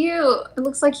so cute. It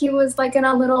looks like he was like in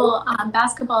a little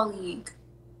basketball league.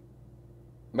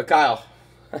 Mikhail.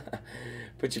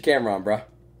 Put your camera on, bro.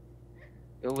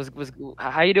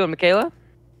 How you doing, Michaela?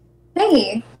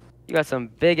 Hey. You got some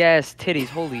big ass titties.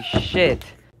 Holy shit.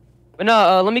 But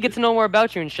no, let me get to know more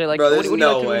about you and shit. Like, bro, what do you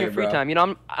like to do in your free time? You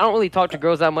know, I don't really talk to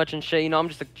girls that much and shit. You know, I'm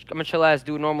a chill ass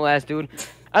dude, normal ass dude.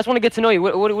 I just want to get to know you.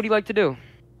 What do you like to do?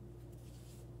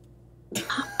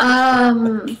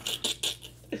 Oh,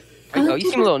 you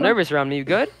seem a little nervous around me. You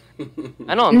good?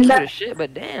 I know I'm cute as shit,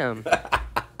 but damn.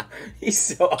 He's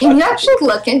so. Can you actually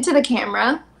look into the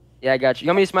camera? Yeah, I got you. You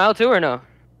want me to smile too or no?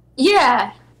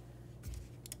 Yeah.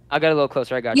 I'll get a little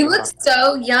closer. I got you. You look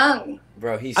so young.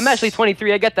 Bro, I'm actually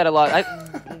 23. I get that a lot.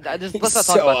 Let's not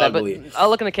talk about that. But I'll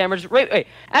look in the camera. Just rate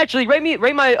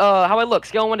my how I look.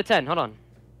 Scale 1 to 10. Hold on.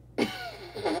 Wait,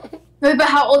 but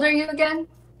how old are you again?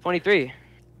 23.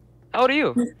 How old are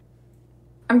you?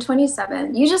 I'm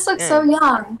 27. You just look so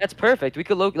young. That's perfect. We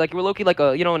could we're low-key like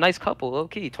a a nice couple.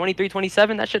 Low-key 23,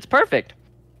 27. That shit's perfect.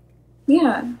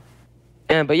 Yeah.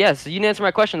 Yeah, but yes, you didn't answer my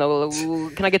question though.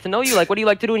 Can I get to know you? Like, what do you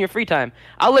like to do in your free time?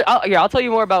 I'll tell you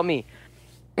more about me.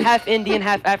 Half Indian,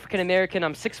 half African American.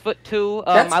 I'm 6'2".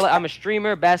 I'm a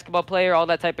streamer, basketball player, all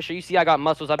that type of shit. You see, I got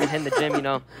muscles. I've been hitting the gym,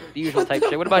 the usual type of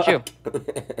shit. What about you?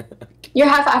 You're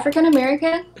half African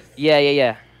American?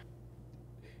 Yeah.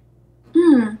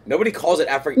 Nobody calls it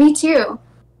African. Me too.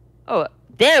 Oh,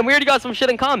 damn! We already got some shit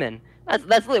in common.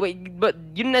 That's lit. Wait, but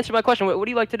you didn't answer my question. What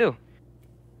do you like to do?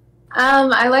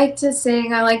 I like to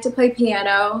sing. I like to play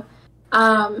piano.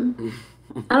 I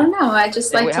don't know. I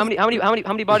just like. Wait, how many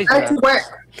bodies do you have? I like to work.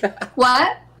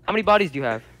 What? How many bodies do you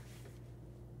have?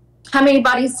 How many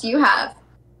bodies do you have?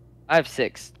 I have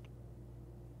 6.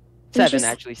 7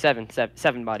 actually.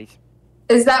 Seven bodies.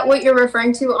 Is that what you're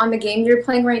referring to on the game you're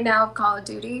playing right now, Call of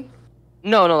Duty?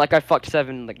 No, like I fucked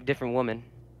 7 like different women.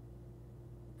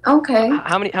 Okay.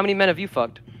 How many men have you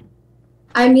fucked?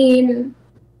 I mean,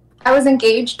 I was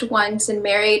engaged once and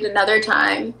married another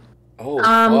time. Oh,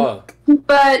 fuck.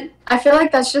 But I feel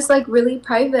like that's just like really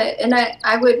private, and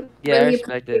I would Yeah, really I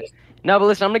respect it. No, but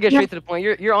listen, I'm gonna get straight to the point.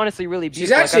 You're honestly really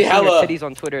beautiful. She's actually like, I've seen hella. your titties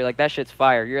on Twitter. Like that shit's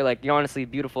fire. You're honestly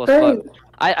beautiful as fuck.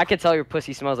 I could tell your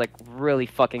pussy smells like really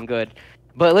fucking good.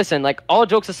 But listen, like all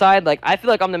jokes aside, like I feel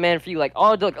like I'm the man for you. Like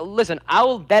listen, I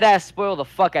will dead ass spoil the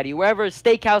fuck out of you. Wherever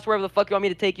steakhouse, wherever the fuck you want me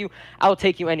to take you, I will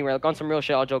take you anywhere. Like on some real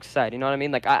shit. All jokes aside, you know what I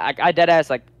mean? Like I dead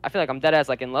ass like I feel like I'm dead ass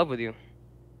like in love with you.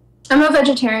 I'm a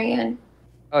vegetarian.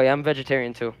 Oh yeah, I'm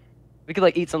vegetarian too. We could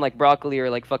like eat some like broccoli or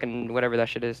like fucking whatever that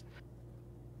shit is.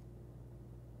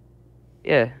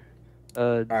 Yeah.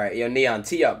 All right, yo, N3on,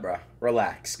 tee up, bro.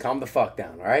 Relax, calm the fuck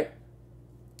down. All right.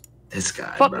 This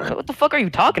guy, Fuck, bro. what the fuck are you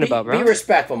talking about, bro? Be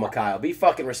respectful, Mikhail. Be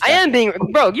fucking respectful. I am being,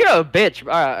 bro. You're a bitch.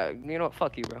 You know what?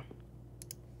 Fuck you, bro.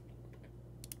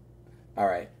 All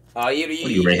right. What do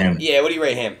you rate him? Yeah, what do you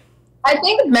rate him? I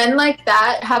think men like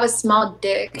that have a small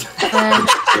dick. And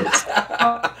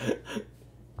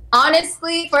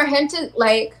honestly, for him to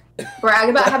like brag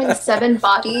about having 7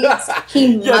 bodies,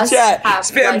 he must have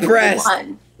like breast.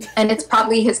 1, and it's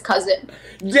probably his cousin.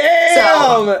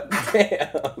 Damn. So,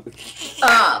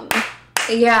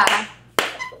 yeah.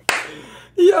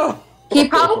 Yo. He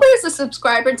probably is a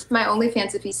subscriber to my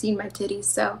OnlyFans if he's seen my titties.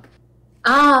 So,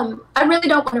 I really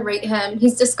don't want to rate him.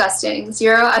 He's disgusting.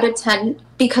 0 out of 10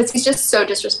 because he's just so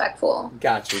disrespectful.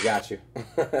 Got you.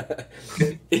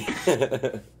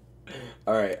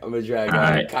 All right, I'm gonna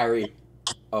drag Kyrie.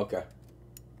 Okay.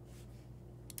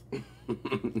 I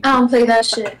don't play that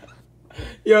shit.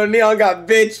 Yo, N3on got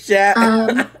bitch chat.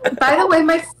 By the way,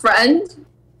 my friend,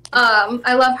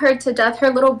 I love her to death. Her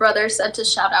little brother said to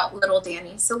shout out Little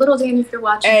Danny. So, Little Danny, if you're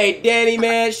watching. Hey, Danny,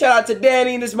 man. Shout out to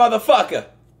Danny and this motherfucker.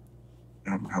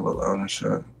 I'm hella loud and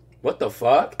shit. What the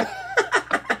fuck?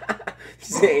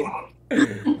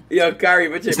 Yo, Kyrie,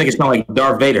 what's your... This nigga smell like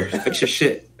Darth Vader. Fix your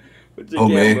shit. What's your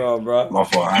camera on, bro? My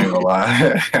fault. I ain't gonna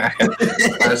lie.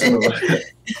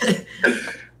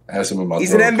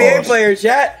 He's an NBA player,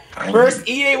 chat. First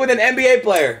E-Date with an NBA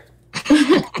player.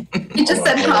 He just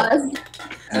said pause.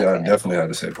 Yeah, I definitely had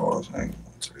to say pause.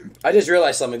 I just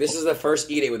realized something. This is the first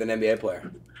E-Date with an NBA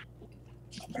player.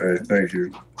 Hey, thank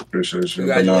you. Appreciate you.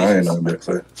 But no, I ain't no NBA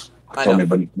player.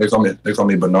 They call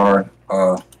me Bernard.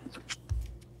 How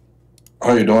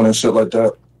you doing and shit like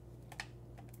that?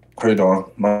 How you doing?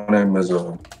 My name is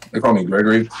they call me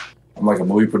Gregory. I'm like a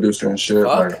movie producer and shit.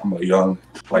 Like I'm a young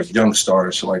star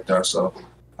and shit like that. So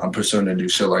I'm pursuing to do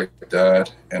shit like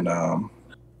that. And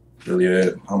really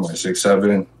it. I'm like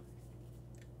 6'7".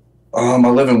 I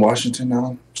live in Washington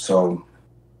now, so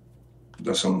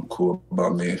that's something cool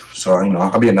about me. So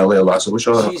I be in LA a lot. So what's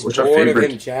your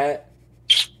favorite? Chat.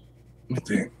 Let me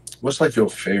think. What's like your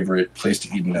favorite place to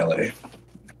eat in LA?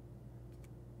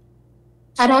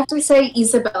 I'd have to say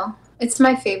Isabel. It's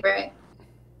my favorite.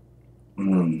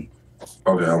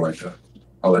 Okay, I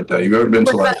like that. You ever been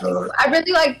to like? I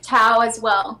really like Tao as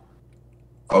well.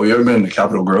 Oh, you ever been to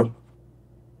Capitol Grill?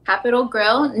 Capitol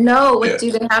Grill? No. What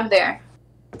do they have there?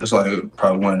 It's like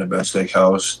probably one of the best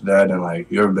steakhouse. That and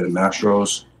like, you ever been to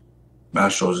Mastro's?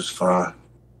 Mastro's is fine.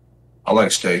 I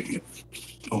like steak.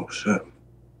 Oh shit.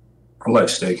 I like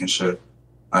steak and shit.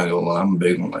 I ain't gonna lie, I'm a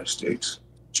big one like steaks.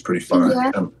 It's pretty fine,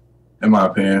 in my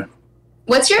opinion.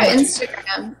 What's your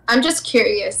Instagram? I'm just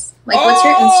curious. Like, what's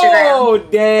your Instagram? Oh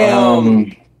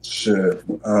damn. Shit.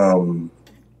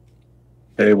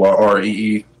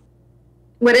 K-Y-R-E-E.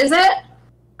 What is it?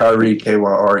 Kyrie,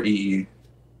 K-Y-R-E-E.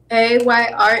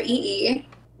 A-Y-R-E-E.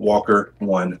 Walker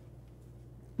 1.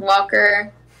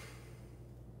 Walker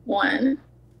 1.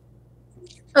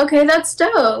 Okay, that's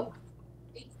dope.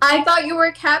 I thought you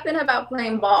were capping about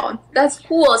playing ball. That's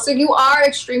cool. So you are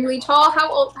extremely tall.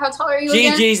 How tall are you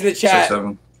again? GG's in the chat.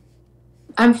 6'7".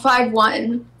 I'm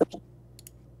 5'1".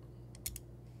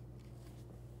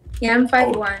 Yeah, I'm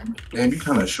 5'1". Damn, you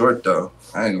kind of short though.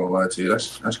 I ain't gonna lie to you.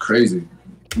 That's crazy.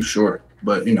 You short,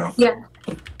 but Yeah.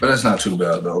 But that's not too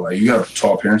bad though. Like, you have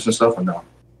tall parents and stuff, or no?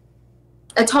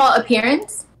 A tall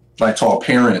appearance? Like tall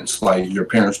parents, like your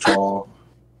parents tall.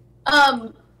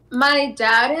 My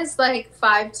dad is like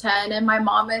 5'10" and my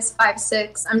mom is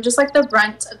 5'6". I'm just like the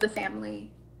brunt of the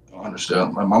family. I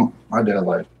understand. My dad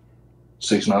like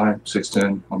 6'9",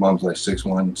 6'10". My mom's like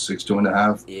 6'1", 6'2" and a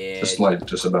half. Yeah.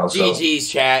 Just about so.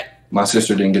 GG's chat. My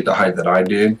sister didn't get the height that I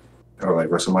did, or like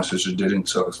rest of my sisters didn't.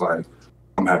 So it's like,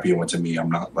 I'm happy it went to me. I'm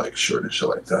not like short and shit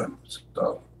like that.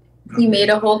 So you made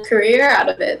a whole career out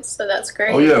of it, so that's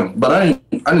great. Oh yeah, but I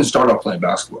didn't start off playing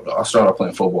basketball though. I started off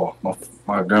playing football.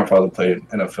 My grandfather played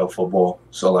NFL football,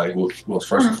 so like we was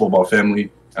first a football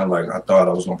family, and like I thought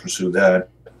I was gonna pursue that,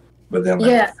 but then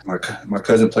like my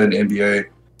cousin played in the NBA.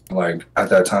 Like at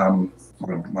that time,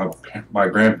 my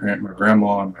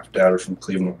grandma, and my dad were from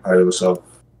Cleveland, Ohio, so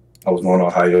I was going to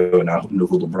Ohio, and I knew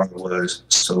who LeBron was.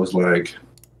 So it was like,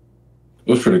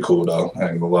 it was pretty cool though. I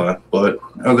ain't gonna lie. But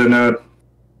other than that,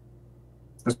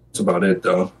 that's about it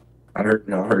though. I heard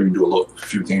you do a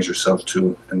few things yourself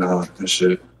too, and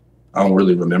shit. I don't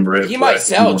really remember it. He might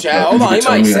sell, Chad. Hold on, he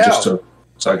might sell.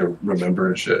 So I can remember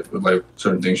and shit. But like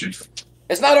certain things you.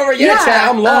 It's not over yet, Chad.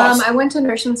 I'm lost. I went to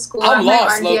nursing school. I'm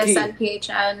lost, my RDS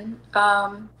PHN.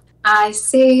 I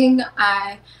sing.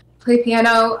 I play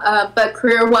piano. But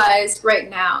career-wise, right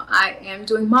now, I am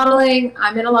doing modeling.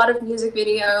 I'm in a lot of music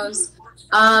videos,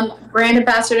 brand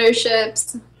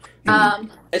ambassadorships.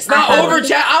 It's not over,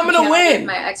 Chad. I'm gonna win.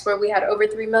 My ex, where we had over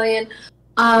 3 million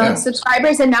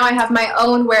subscribers, and now I have my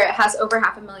own where it has over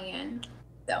 500,000.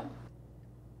 So.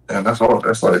 And that's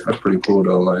pretty cool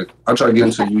though. Like I try to get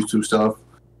into YouTube stuff,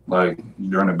 like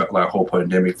during the like whole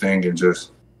pandemic thing, and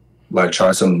just like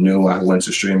try something new. I went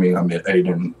to streaming. I met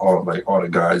Adin, all the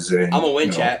guys, and I'm a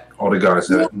win, chat. All the guys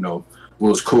that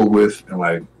was cool with, and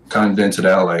like kind of into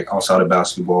that. Like outside of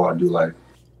basketball,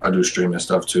 I do streaming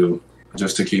stuff too,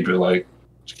 just to keep it like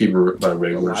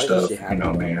regular stuff.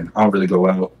 Man, I don't really go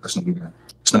out. It's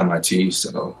not my tea,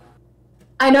 so.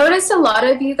 I noticed a lot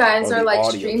of you guys are like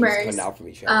streamers.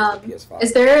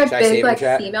 Is there a big like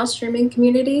female streaming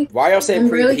community? Why are y'all saying I'm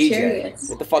really PJ? curious.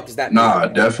 What the fuck does that mean? Nah,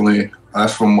 definitely.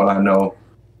 That's from what I know.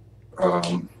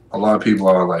 A lot of people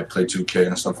are like play 2K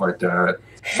and stuff like that.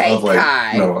 Hey,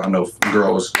 I know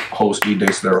girls host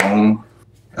E-Dates their own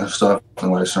and stuff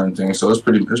and like certain things. So it's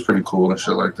pretty cool and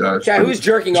shit like that. Chad, who's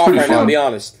jerking off right now? Be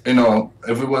honest. You know,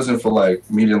 if it wasn't for like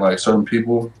meeting like certain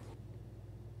people.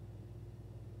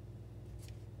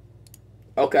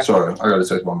 Okay. Sorry, I gotta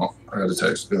text my mom. I gotta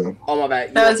text. Yeah. Oh my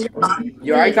bad. That was your mom.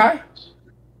 You alright, Kai?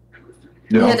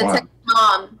 Yeah, I'm fine.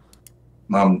 Mom.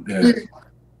 Mom, yeah.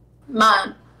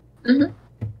 Mom. Mhm.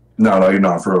 No, you're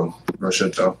not for real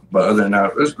shit though. But other than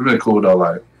that, it's really cool though.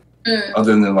 Like,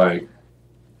 other than like,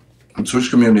 the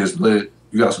Twitch community is lit.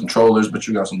 You got some trollers, but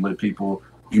you got some lit people.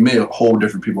 You met a whole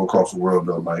different people across the world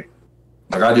though. Like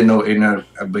I didn't know Adin at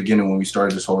the beginning when we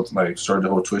started the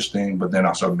whole Twitch thing. But then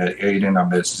I met Adin. I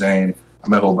met Zane. I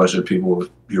met a whole bunch of people,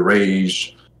 your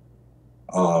age,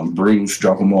 Bruce,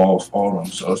 drop them off, all of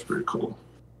them. So it's pretty cool.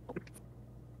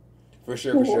 For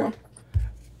sure.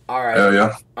 All right. Hell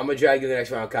yeah. I'm going to drag you the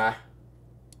next round, Kai.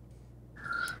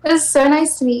 It was so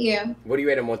nice to meet you. What do you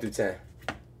rate him 1 through 10?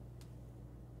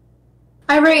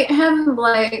 I rate him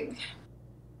like...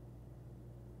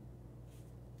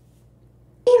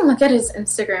 I can look at his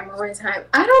Instagram one more time.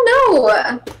 I don't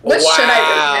know. What should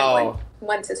I rate him? Like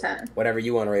 1 to 10. Whatever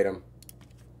you want to rate him.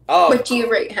 Oh. What do you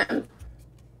rate him?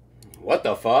 What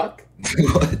the fuck?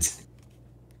 What?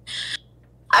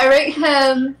 I rate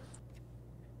him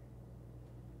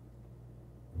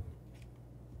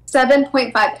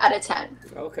 7.5 out of 10.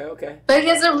 Okay. But he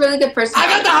has a really good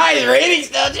personality. I got the highest ratings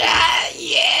still, Chad.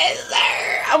 Yes,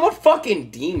 sir. I'm a fucking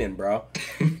demon, bro.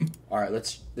 All right,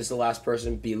 this is the last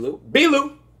person. B-Lou.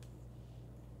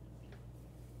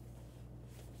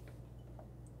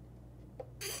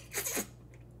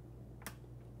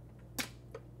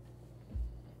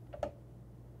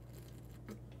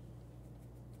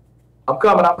 I'm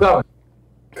coming.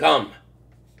 Come.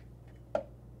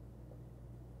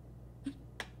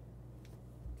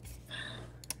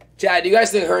 Chad, do you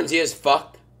guys think her and Zia's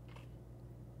fucked?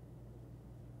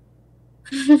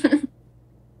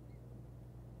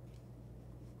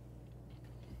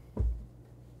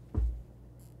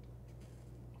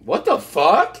 What the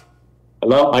fuck?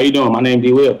 Hello, how you doing? My name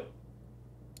D Will.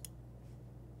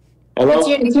 Hello. What's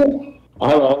your name?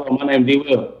 Hello. My name D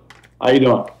Will. How you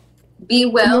doing? B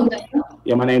Will.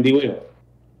 Yeah, my name D Will.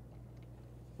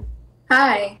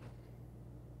 Hi.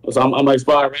 So I'm like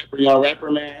inspired rapper, y'all rapper,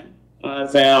 man. I'm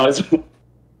saying, what's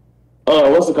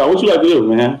the call? What you like to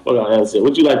do, man? What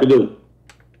you like to do?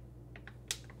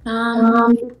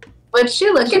 What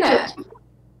you looking at?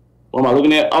 What am I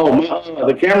looking at? Oh,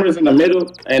 the camera's in the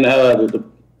middle, and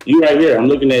you right here. I'm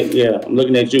looking at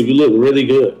you. You look really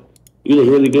good. You look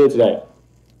really good today.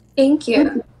 Thank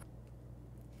you.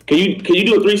 Can you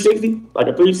do a 360? Like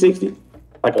a 360?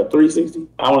 Like a 360?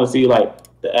 I want to see like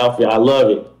the outfit. I love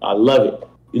it.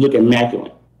 You look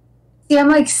immaculate. See, I'm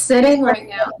like sitting right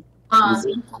now.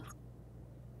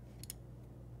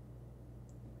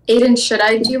 Adin, should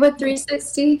I do a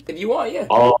 360? If you want, yeah.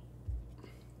 Oh.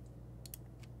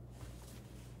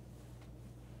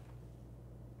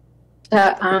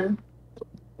 Hold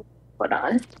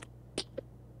on.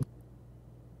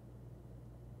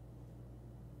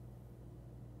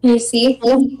 Can you see?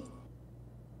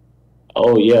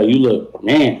 Oh yeah, you look,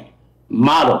 man,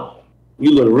 model.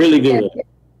 You look really good.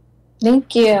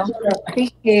 Thank you.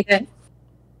 Appreciate it.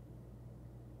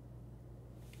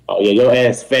 Oh yeah, your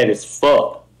ass fat as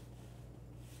fuck.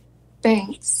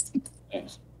 Thanks.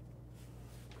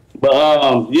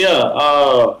 But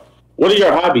what are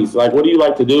your hobbies? Like, what do you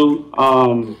like to do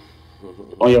on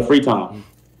your free time?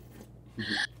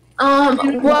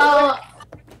 Well,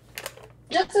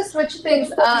 just to switch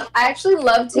things up, I actually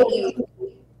love to eat.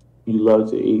 You love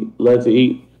to eat. Love to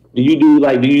eat. Do you do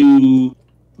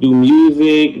do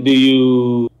music? Do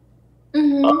you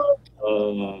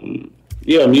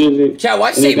music? Chad,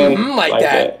 why'd you say like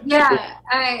that? Yeah,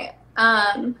 I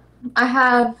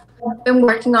have been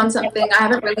working on something. I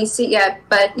haven't released it yet,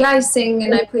 but yeah, I sing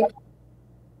and I play.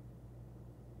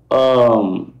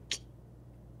 I'm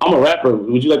a rapper.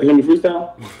 Would you like to hear me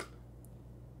freestyle?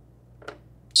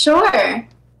 Sure.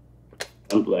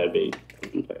 I'm glad, babe.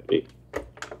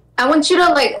 I want you to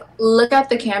like look at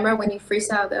the camera when you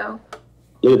freestyle, though.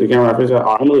 Look at the camera when I freestyle.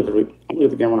 Oh, I'm gonna look at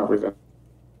the camera when I freestyle.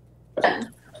 Yeah.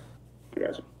 I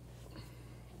got you.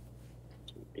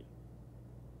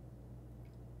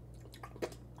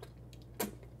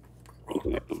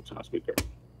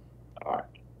 All right.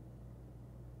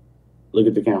 Look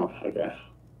at the camera. Okay.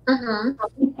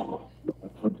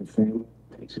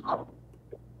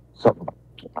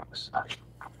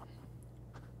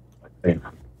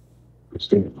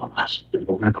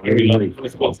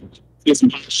 Get some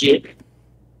shit.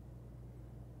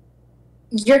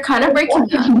 You're kind of breaking up.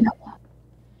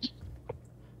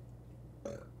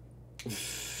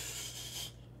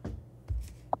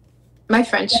 My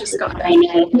friends just got back.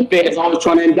 Feds always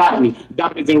trying to indict me.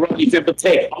 Doctors and rookies in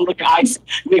protect. I'm looking ice.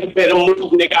 Nigga better move.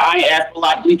 Nigga, I ain't asked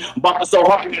politely. Bumping so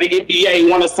hard that the NBA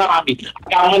wanna sign me. I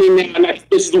got money now and that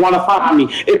bitches wanna find me.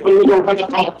 If a nigga run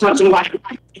up, I'ma punch him like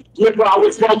remember I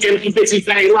was smoking, these bitches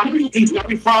ain't like me. These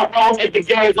every front rows at the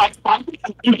games like spot.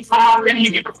 You fire and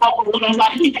you get the fuck with them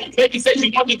like me. Baby said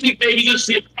she want to think baby this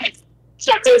shit.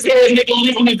 Shot to his head, nigga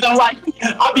leaving me done like me.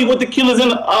 I be with the killers in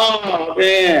the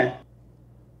man.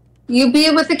 You be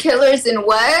with the killers in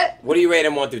what? What do you rate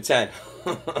him 1 through 10?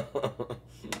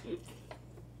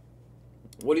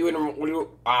 What do you rate him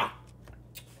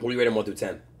 1 through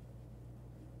 10?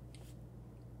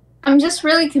 I'm just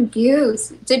really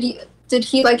confused. Did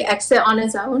he like exit on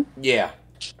his own? Yeah.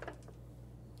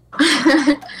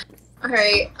 All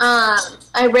right.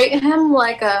 I rate him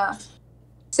like a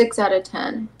 6 out of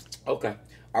 10. Okay. All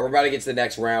right, we're about to get to the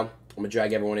next round. I'm gonna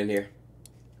drag everyone in here.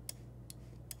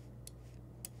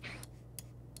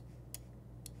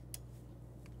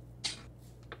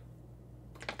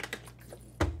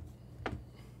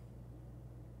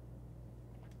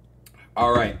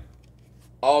 All right.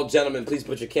 All gentlemen, please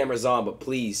put your cameras on, but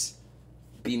please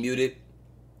be muted.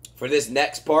 For this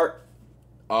next part,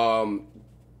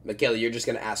 Michaela, you're just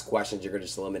going to ask questions. You're going to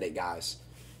just eliminate guys.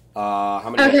 How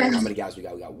many guys we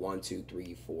got? We got 1, 2,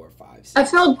 3, 4, 5, 6. I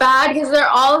feel bad because they're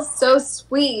all so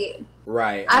sweet.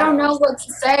 Right. I don't know what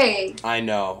to say. I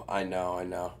know. I'm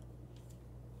not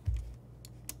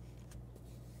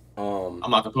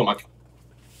gonna put my.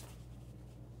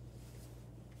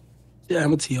 Yeah, I'm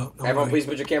gonna tee up. Everyone, please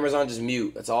put your cameras on. Just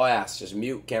mute. That's all I ask. Just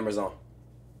mute. Cameras on.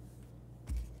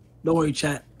 Don't worry,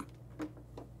 chat.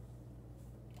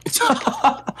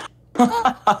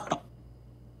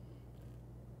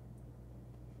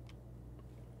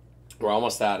 We're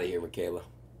almost out of here, Michaela.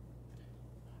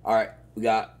 All right, we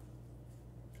got.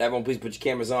 Everyone, please put your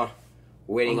cameras on.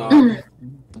 We're waiting on.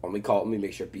 Let me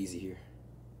make sure Beezy here.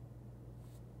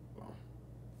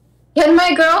 Can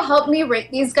my girl help me rate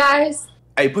these guys?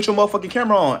 Hey, put your motherfucking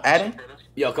camera on, Adin.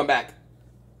 Yo, come back.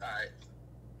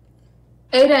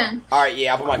 Aiden. All right,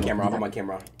 yeah, I'll put my camera on. I'm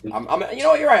you know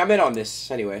what? You're right. I'm in on this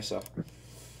anyway, so.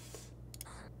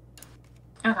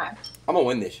 Okay. I'm gonna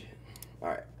win this shit. All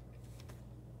right.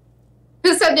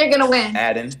 Who said they're gonna win?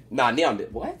 Adin. Nah, Neon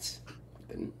did. What?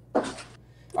 All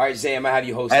right, Zay, I'm gonna have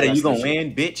you host. Adin, you gonna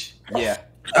win, bitch? Yeah.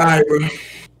 All right, bro.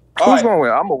 Who's gonna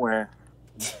win? I'm gonna win.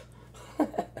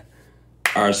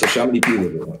 All right, so how many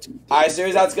people? All right, so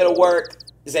here's how it's gonna work.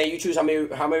 Zay, you choose how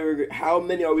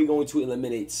many are we going to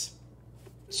eliminate?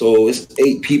 So it's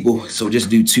 8 people. So just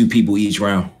do 2 people each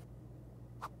round.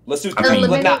 Let's do 3.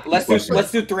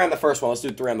 Let's do 3 on the first one.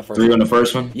 3 on the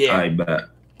first one. Yeah. All right, bet.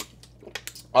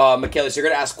 Michaela, so you're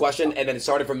gonna ask a question, and then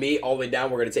starting from me all the way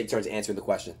down, we're gonna take turns answering the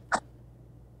question.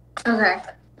 Okay.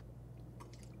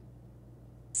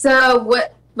 So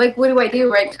what do I do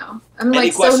right now? I'm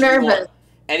like so nervous.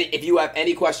 And if you have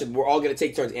any question, we're all gonna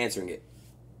take turns answering it.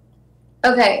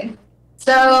 Okay,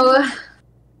 so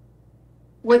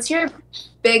what's your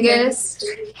biggest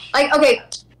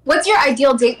what's your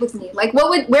ideal date with me? Like,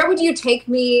 where would you take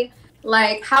me?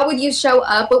 Like, how would you show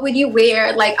up? What would you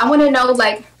wear? Like, I want to know,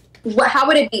 like, how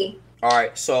would it be? All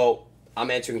right, so I'm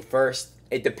answering first.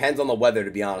 It depends on the weather,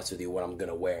 to be honest with you, what I'm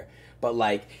gonna wear. But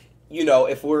like, you know,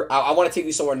 if I want to take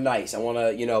you somewhere nice. I want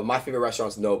to, you know, my favorite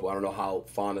restaurant's Nobu. I don't know how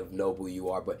fond of Nobu you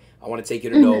are, but I want to take you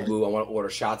to Nobu. I want to order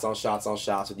shots on shots on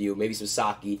shots with you, maybe some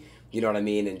sake. You know what I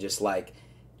mean? And just like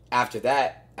after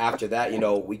that, you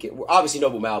know, we can obviously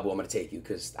Nobu Malibu. I'm gonna take you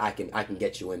because I can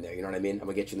get you in there. You know what I mean? I'm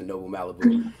gonna get you in the Nobu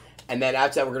Malibu. And then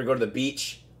after that, we're gonna go to the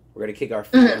beach. We're gonna kick our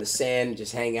feet in the sand,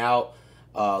 just hang out,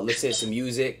 listen to some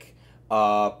music.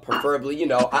 Preferably, you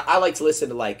know, I like to listen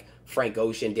to like Frank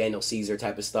Ocean, Daniel Caesar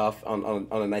type of stuff on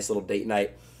a nice little date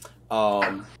night.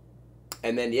 And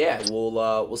then yeah,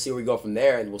 we'll see where we go from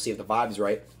there, and we'll see if the vibe's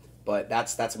right. But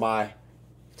that's my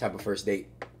type of first date.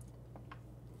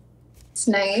 It's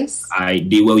nice. All right,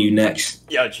 D-Will, you next.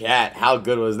 Yo, chat, how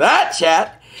good was that,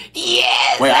 chat?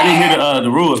 Yes. Wait, I didn't hear the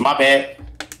rules. My bad.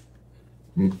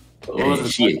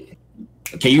 Shit.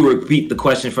 Can you repeat the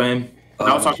question for him?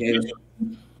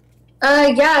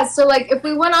 Yeah, so like if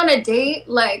we went on a date,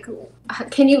 like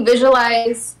can you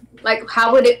visualize like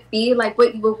how would it be, like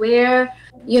what you would wear,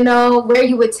 you know, where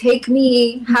you would take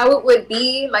me, how it would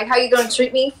be, like how you gonna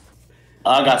treat me?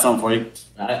 I got something for you.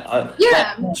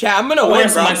 Yeah. Chat, I'm gonna wear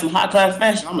some high class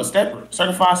fashion. I'm a stepper,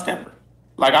 certified stepper.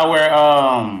 Like I wear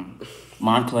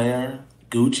Montclair,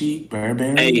 Gucci,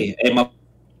 Burberry. Hey, my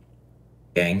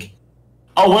gang.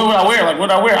 Oh, what would I wear? Like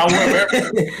what I wear? I wear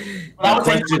Burberry. I would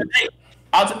take you on a date.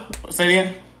 Say it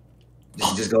again.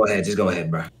 Just go ahead. Just go ahead,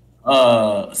 bro.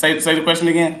 Say the question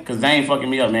again, because they ain't fucking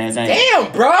me up, man.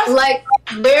 Damn, bro. Like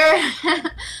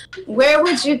where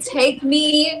would you take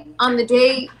me on the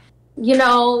date? You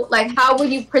know, like how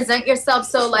would you present yourself?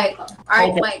 So like, all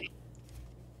right, like.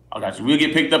 I got you. We'll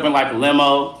get picked up in like a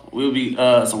limo. We'll be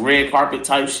some red carpet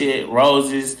type shit,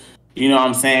 roses. You know what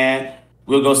I'm saying?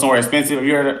 We'll go somewhere expensive. Have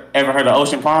you ever heard of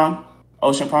Ocean Palm?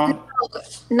 Ocean Palm?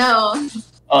 No.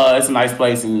 It's a nice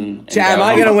place. Chat, am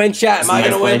I gonna win? Chat, am I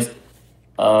gonna win?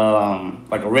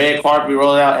 Like a red carpet, we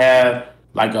roll out. Have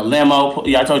like a limo.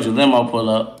 Yeah, I told you limo pull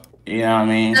up. You know what I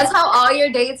mean? That's how all your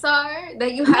dates are.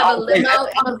 That you have a limo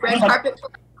on a red carpet.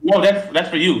 No, that's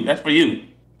for you. That's for you.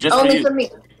 Just only for you. For me.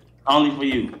 Only for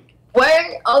you.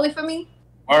 Word, only for me.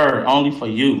 Word, only for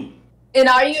you. And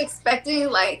are you expecting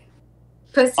like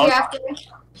pussy after?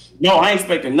 No, I ain't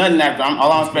expecting nothing after.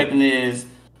 All I'm expecting is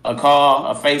a call,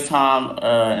 a FaceTime,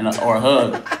 or a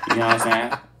hug. You know what I'm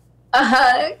saying? A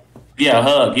hug? Yeah, a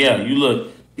hug. Yeah, you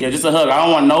look. Yeah, just a hug. I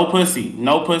don't want no pussy.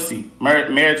 No pussy.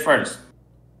 Marriage first.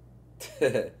 All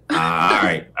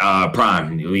right.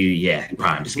 Prime.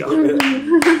 Prime. Just go.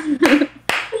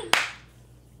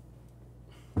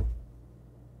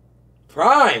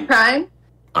 Prime.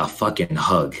 A fucking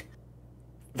hug.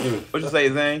 What you say,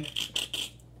 Zane?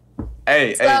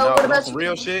 Hey, So, no, what about some you?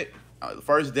 real shit.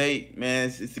 First date,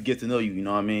 man, it's to get to know you. You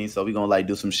know what I mean? So we gonna like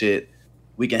do some shit.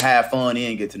 We can have fun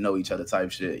and get to know each other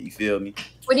type shit. You feel me?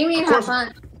 What do you mean have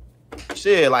fun?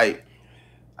 Shit, like,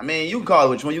 I mean, you can call it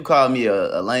which one. You call me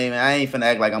a lame. I ain't finna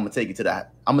act like I'm gonna take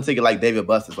it like David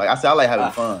Buster's. Like I said, I like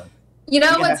having fun. You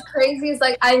know what's crazy is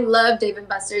like I love Dave and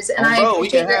Buster's, and I bro, we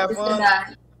appreciate can have this fun. and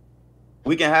that.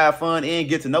 We can have fun and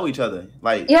get to know each other.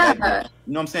 Like, Yeah. you know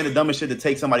what I'm saying? The dumbest shit to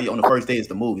take somebody on the first date is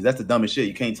the movies. That's the dumbest shit.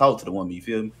 You can't talk to the woman. You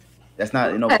feel me? That's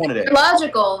not no point of that.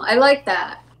 Logical. I like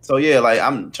that. So yeah, like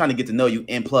I'm trying to get to know you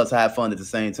and plus have fun at the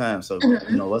same time. So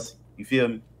you know what's you feel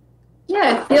me?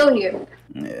 Yeah, I feel you.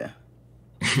 Yeah.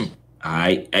 All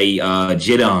right. Hey,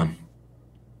 Jidon.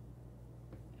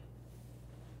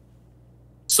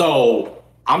 So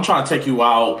I'm trying to take you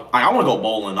out. I want to go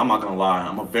bowling. I'm not gonna lie.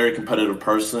 I'm a very competitive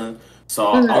person. So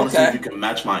I want to see if you can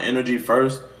match my energy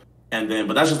first, and then.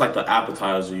 But that's just like the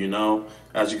appetizer, you know.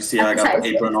 As you can see, I got the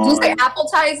apron on. Did you say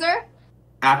appetizer?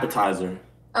 Appetizer.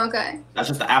 Okay. That's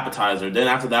just the appetizer. Then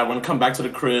after that, we're gonna come back to the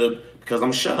crib because I'm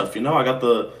a chef. You know, I got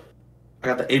the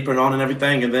apron on and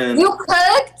everything, and then. You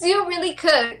cook? Do you really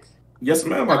cook? Yes,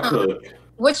 ma'am. I cook.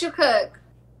 What you cook?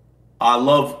 I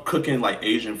love cooking like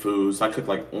Asian foods. I cook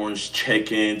like orange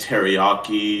chicken,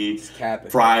 teriyaki,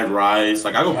 fried rice.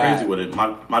 Like I go crazy with it.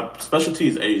 My specialty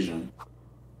is Asian.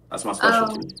 That's my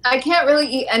specialty. I can't really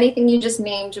eat anything you just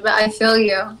named, but I feel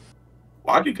you.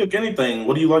 Well, I can cook anything.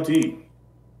 What do you like to eat?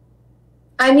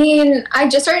 I mean, I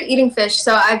just started eating fish,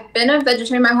 so I've been a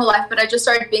vegetarian my whole life, but I just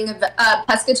started being a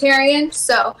pescatarian.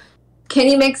 So, can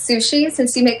you make sushi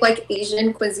since you make like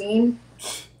Asian cuisine?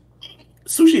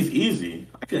 Sushi's easy.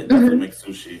 I can definitely make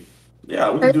sushi.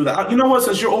 Yeah, we can do that. You know what?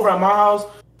 Since you're over at my house,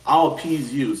 I'll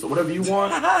appease you. So whatever you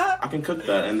want, I can cook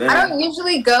that. And then I don't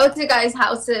usually go to guys'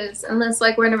 houses unless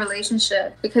like we're in a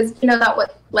relationship because you know that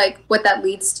what that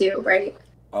leads to, right?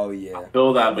 Oh yeah. I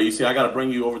feel that, but you see, I gotta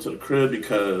bring you over to the crib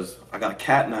because I got a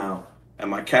cat now,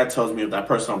 and my cat tells me if that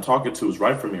person I'm talking to is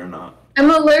right for me or not. I'm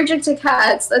allergic to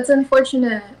cats. That's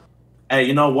unfortunate. Hey,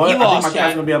 you know what? I think my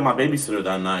cat's gonna be at my babysitter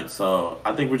that night, so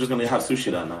I think we're just gonna have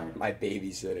sushi that night. My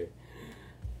babysitter.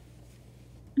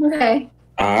 Okay.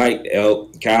 All right,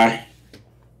 Kai.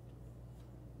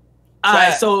 All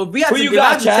right, so if we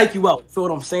have to take you out, feel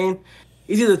what I'm saying?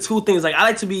 It's either two things. Like I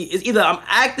like to be. It's either I'm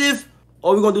active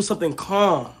or we're gonna do something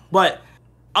calm. But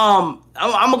I'm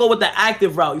gonna go with the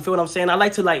active route. You feel what I'm saying? I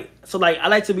like to I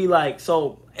like to be like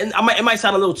so. And it might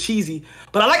sound a little cheesy,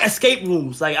 but I like escape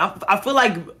rooms. Like I feel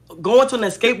like going to an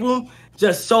escape room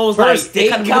just shows First like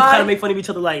date, they kind of make fun of each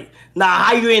other. Like, nah,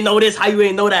 how you ain't know this? How you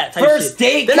ain't know that? Type First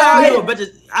shit. date, then guy.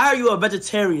 I heard you a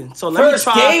vegetarian. So let First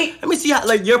me try. date? Let me see how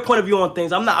like your point of view on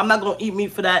things. I'm not gonna eat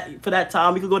meat for that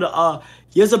time. We could go to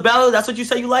Isabella. That's what you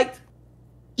said you liked.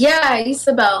 Yeah,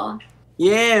 Isabel.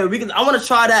 Yeah, we can. I want to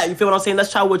try that. You feel what I'm saying?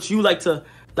 Let's try what you like to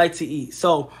eat.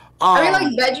 So I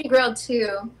really like veggie grill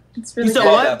too. It's really you said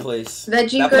good. what? That place.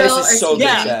 Veggie that grill place is so or good,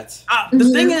 chicken. chat.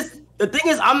 The thing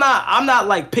is, I'm not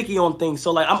like picky on things.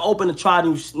 So like, I'm open to try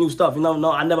new stuff. You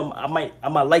know, I might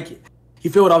like it. You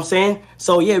feel what I'm saying?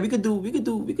 So yeah, we could do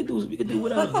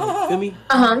whatever. Like, feel me?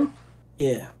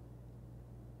 Yeah.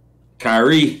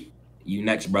 Kyrie, you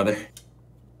next, brother.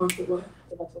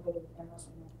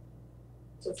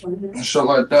 Shit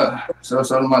like that. So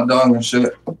outside of my dog and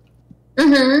shit.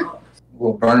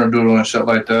 Little burner doodle and shit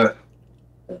like that.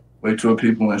 Wait to the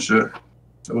people and shit.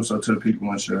 So what's up to the people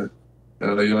and shit.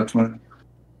 Yeah, they got twin.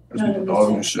 There's my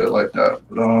dog and shit like that.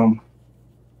 But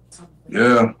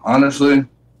yeah, honestly, I'm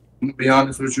gonna be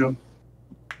honest with you.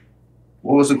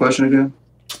 What was the question again?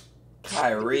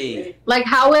 Kyrie. Like,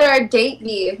 how would our date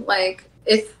be? Like,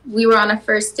 if we were on a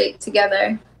first date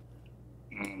together?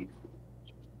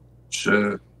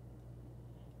 Shit.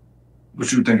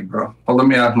 What you think, bro? Oh, let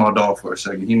me ask my dog for a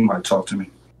second. He might talk to me.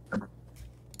 Hey,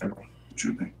 bro. What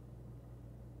you think?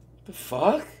 The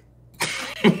fuck?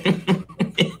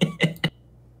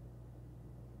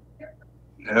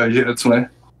 Yeah, twin.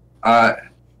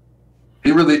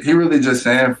 He really just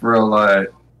saying for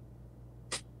like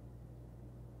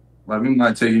we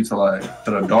might take you to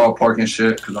the dog park and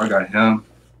shit because I got him.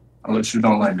 Unless you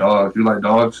don't like dogs. You like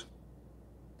dogs?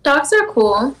 Dogs are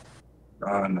cool.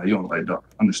 No, you don't like dogs.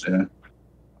 Understand.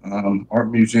 Art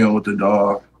museum with the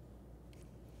dog.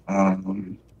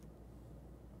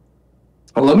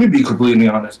 Let me be completely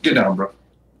honest. Get down, bro.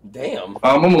 Damn.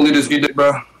 I'm gonna leave this E-Date,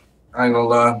 bro. I ain't gonna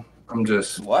lie. I'm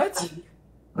just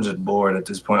bored at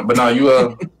this point. But now you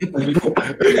I'm just bored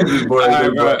at this point.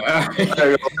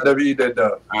 Whatever E-Date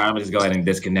though. All right, I'm just go ahead and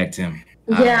disconnect him.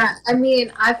 Yeah, I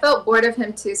mean, I felt bored of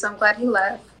him too, so I'm glad he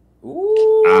left.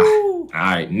 Ooh. All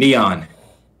right, N3on.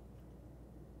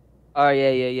 Oh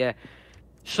yeah.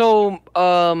 So,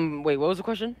 wait, what was the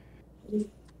question?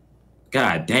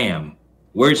 God damn.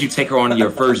 Where'd you take her on your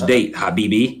first date,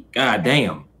 Habibi? God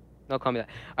damn. No, call me that.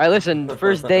 All right, listen. The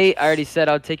first date, I already said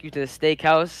I'll take you to the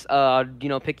steakhouse.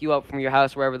 Pick you up from your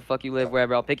house, wherever the fuck you live,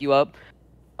 wherever. I'll pick you up.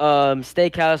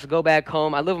 Steakhouse, go back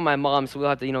home. I live with my mom, so we'll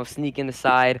have to, sneak in the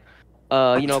side.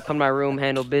 Come to my room,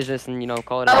 handle business, and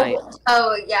call it a night.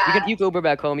 Oh yeah. You can Uber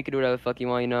back home. You can do whatever the fuck you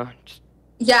want.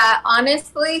 Yeah,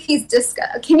 honestly, he's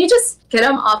disgusting. Can you just get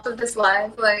him off of this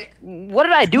live? Like, what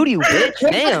did I do to you, bitch?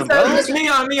 Damn, bro.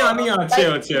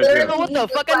 N3on, chill. What the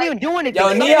fuck? I'm even doing it. Yo,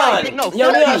 N3on,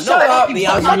 shut up,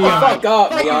 N3on. Shut the fuck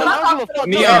up,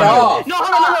 N3on. Get off. No,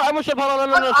 I'm gonna shut up.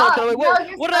 No. Wait,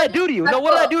 what did I do to you? No,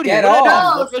 what did I do to you? Get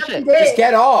off. Just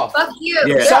get off. Fuck you.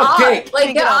 Yeah. Suck dick.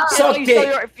 Like, get off. Suck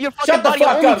dick. Shut the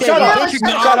fuck up. Shut up.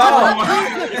 Shut up.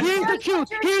 Here's the truth,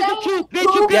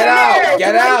 bitch. Get out.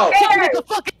 Get out.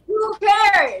 Who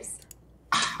cares?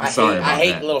 I'm sorry. I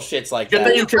hate little shits like Good that.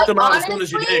 thing you kicked him out as soon as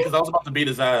you did, because I was about to beat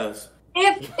his ass.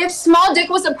 If small dick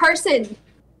was a person,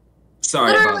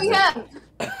 Sorry literally about him.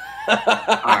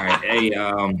 that. All right, hey,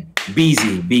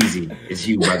 BZ, it's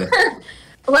you, brother.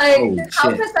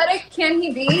 How pathetic can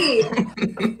he be?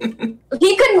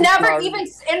 He could never even,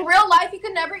 in real life, he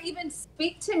could never even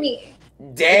speak to me.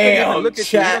 Damn, look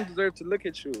at you. He don't deserve to look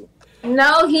at you.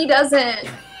 No, he doesn't.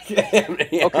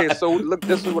 Okay, so look,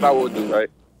 this is what I would do, right?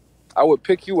 I would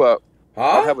pick you up.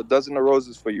 I'd have a dozen of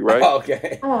roses for you, right?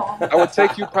 Okay. I would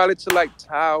take you probably to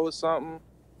Tao or something.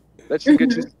 Let you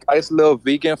get your nice little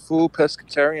vegan food,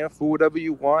 pescatarian food, whatever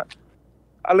you want.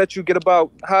 I'll let you get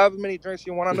about however many drinks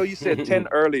you want. I know you said 10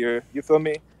 earlier. You feel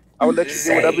me? I would let you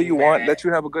do whatever you want. Let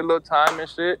you have a good little time and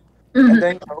shit. And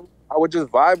then I would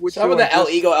just vibe with Some you. of the And El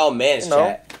just, Ego El Mans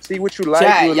chat. see what you like.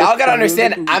 Chat, You y'all listen gotta to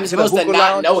understand. music, I'm you supposed to hookah not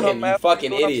lounge know or him. something You after,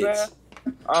 fucking know what I'm idiots.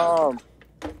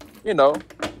 saying?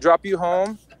 Drop you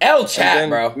home. L chat, and then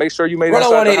bro. Make sure you made it Run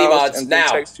on inside the 180 house, mods and then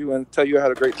now. text you and tell you I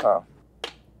had a great time.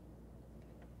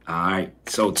 All right.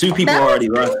 So 2 people already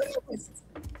left.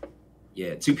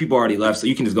 Yeah, 2 people already left. So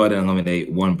you can just go ahead and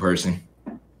eliminate 1 person.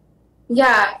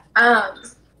 Yeah.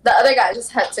 The other guy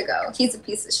just had to go. He's a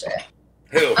piece of shit.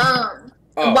 Who?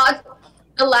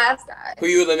 The last guy. Who are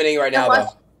you eliminating right now,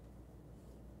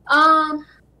 though?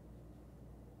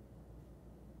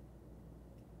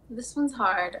 This one's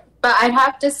hard, but I'd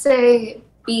have to say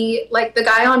like the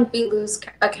guy on Lou's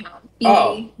account.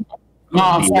 No,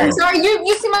 I'm sorry. I'm sorry.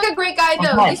 You seem like a great guy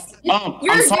though. I'm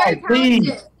sorry.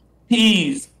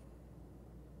 Please.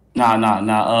 Nah.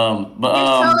 But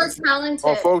you're so talented.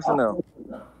 Unfortunately,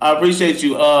 I appreciate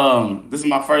you. This is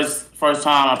my first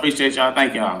time. I appreciate y'all.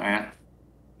 Thank y'all, man.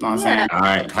 Know what I'm saying? All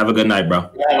right. Have a good night, bro.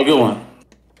 Have a good one.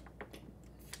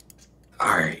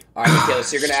 All right. All right, Michaela,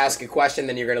 so you're going to ask a question,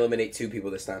 then you're going to eliminate 2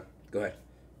 people this time. Go ahead.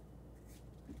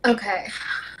 Okay.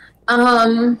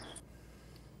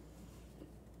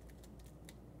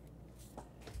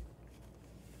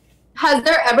 Has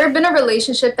there ever been a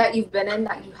relationship that you've been in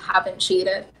that you haven't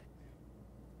cheated?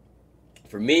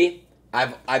 For me,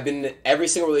 I've been in every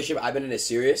single relationship I've been in is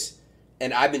serious,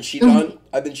 and I've been cheated on.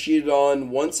 I've been cheated on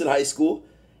once in high school,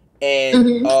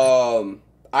 and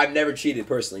I've never cheated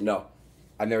personally. No,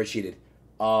 I've never cheated.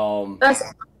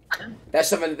 That's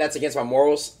something that's against my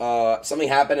morals. Something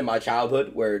happened in my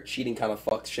childhood where cheating kind of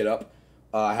fucked shit up.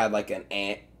 I had like an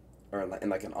aunt or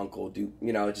like an uncle, dude.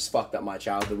 You know, it just fucked up my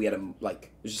childhood. We had it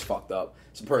was just fucked up.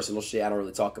 Some personal shit I don't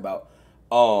really talk about.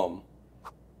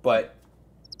 But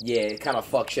yeah, it kind of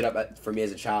fucked shit up for me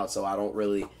as a child. So I don't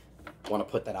really want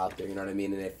to put that out there. You know what I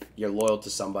mean? And if you're loyal to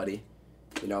somebody,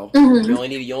 you know, you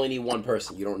only need 1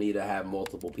 person. You don't need to have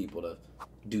multiple people to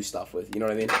do stuff with. You know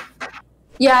what I mean?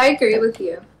 Yeah, I agree with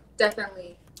you.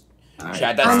 Definitely.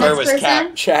 Chat, that story was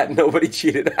cap. Chat, nobody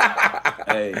cheated.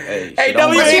 hey,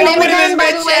 W, what's your name again,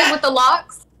 by bitch, the way, with the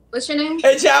locks? What's your name?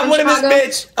 Hey, chat, I'm one of this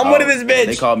bitch. I'm one of this bitch.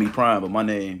 They call me Prime, but my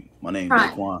name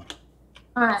Daquan.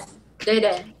 Prime.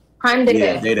 Day. Prime Day.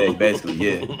 Yeah, Day, basically,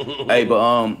 yeah. Hey,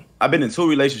 but I've been in 2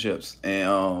 relationships,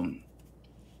 and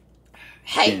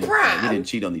hey, Prime. We didn't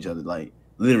cheat on each other. Like,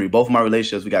 literally, both of my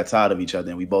relationships, we got tired of each other,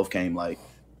 and we both came, like,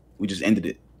 we just ended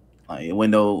it. Like, it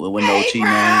went no cheating. We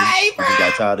just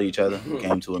got tired of each other. We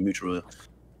came to a mutual,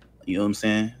 you know what I'm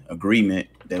saying, agreement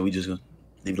that we just leave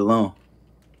it alone.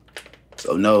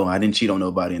 So no, I didn't cheat on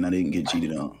nobody, and I didn't get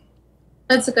cheated on.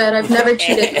 That's good. I've never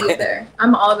cheated either.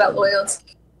 I'm all about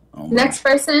loyalty. Next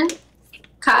person,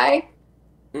 Kai.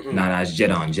 Nah, it's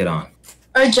Jedon.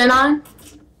 Or Jenon.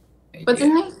 What's his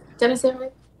name? Did I say it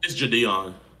right? It's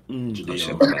Jadion.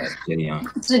 Jadion.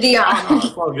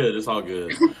 Jadion. It's all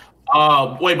good.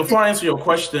 Wait, before I answer your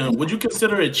question, would you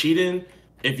consider it cheating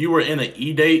if you were in an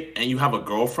E-Date and you have a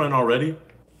girlfriend already?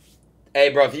 Hey,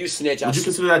 bro, if you snitch, would you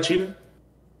consider that cheating?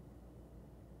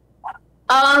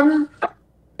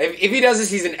 If he does this,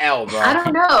 he's an L, bro. I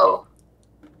don't know.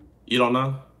 You don't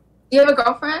know? Do you have a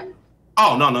girlfriend?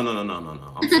 Oh no!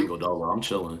 I'm single, dog. I'm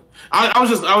chilling. I was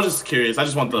just curious. I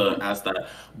just want to ask that.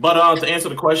 But to answer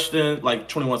the question, like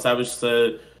 21 Savage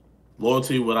said,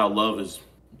 loyalty without love is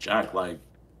jack. Like,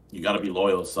 you got to be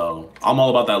loyal. So I'm all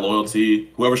about that loyalty.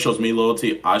 Whoever shows me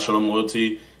loyalty, I show them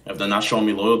loyalty. If they're not showing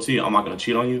me loyalty, I'm not gonna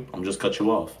cheat on you. I'm just cut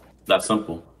you off. That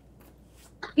simple.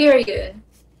 Period.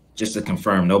 Just to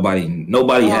confirm, nobody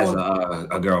has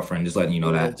a girlfriend. Just letting you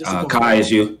know that. Kai,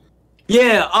 is you?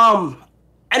 Yeah.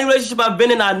 Any relationship I've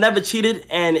been in, I never cheated,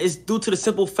 and it's due to the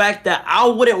simple fact that I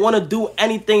wouldn't want to do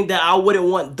anything that I wouldn't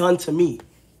want done to me.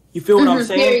 You feel what I'm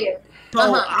saying? Period. So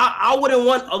I wouldn't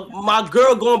want my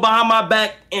girl going behind my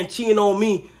back and cheating on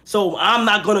me. So I'm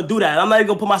not gonna do that. I'm not even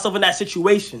gonna put myself in that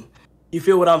situation. You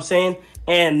feel what I'm saying?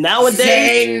 And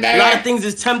nowadays, a lot of things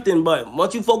is tempting, but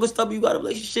once you focused up, you got a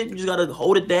relationship, you just gotta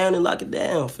hold it down and lock it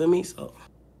down. Feel me? So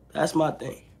that's my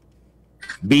thing.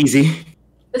 Beezy.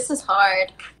 This is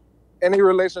hard. Any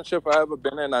relationship I ever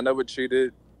been in, I never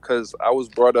cheated because I was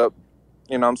brought up,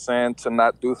 you know what I'm saying, to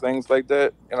not do things like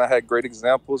that. And I had great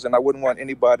examples, and I wouldn't want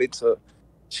anybody to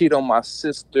cheat on my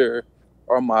sister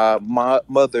or my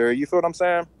mother. You feel what I'm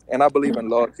saying? And I believe in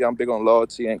loyalty. I'm big on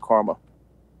loyalty and karma.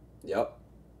 Yep.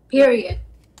 Period.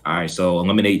 All right, so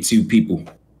eliminate 2 people.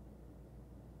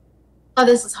 Oh,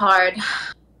 this is hard.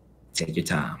 Take your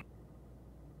time.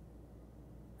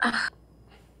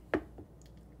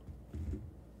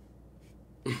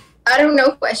 I don't know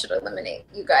if I should eliminate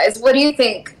you guys. What do you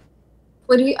think?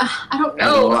 I don't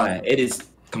know. It is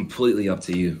completely up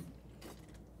to you.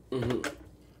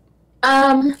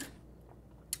 I'm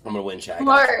gonna win, chat.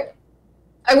 Lord,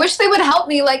 I wish they would help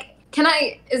me. Like, can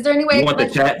I? Is there any way? You want the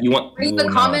chat? You want read the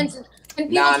comments? Can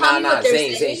people tell me what they're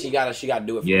saying? Zane, she gotta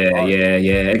do it. For Yeah.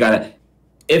 It gotta.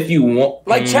 If you want,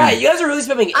 like, chat, you guys are really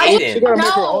spamming Aiden.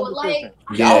 No, like,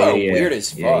 y'all are weird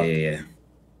as fuck. Yeah.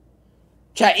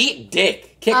 Chat, eat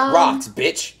dick, kick rocks,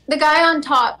 bitch. The guy on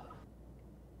top.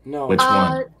 No. Which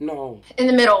one? No. In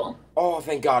the middle. Oh,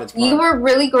 thank God it's. You were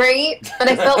really great, but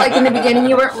I felt like in the beginning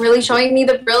you weren't really showing me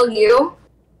the real you.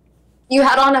 You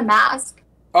had on a mask.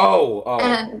 Oh.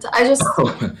 And I just.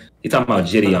 You talking about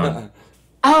Gideon?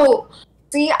 Oh,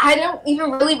 see, I don't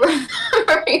even really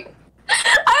remember.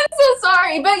 I'm so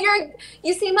sorry, but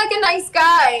you seem like a nice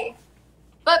guy,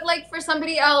 but like for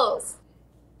somebody else.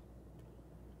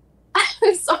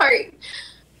 I'm sorry.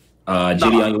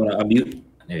 Gideon, you want to unmute?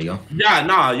 There you go.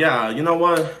 Yeah. You know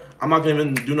what? I'm not gonna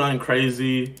even do nothing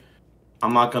crazy.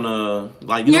 I'm not gonna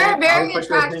like. You're very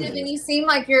attractive, and you seem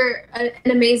like you're an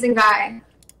amazing guy.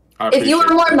 If you were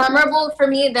more memorable for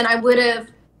me, then I would have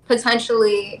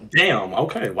potentially. Damn.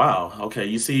 Okay. Wow. Okay.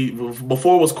 You see,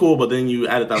 before was cool, but then you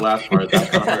added that last part. No,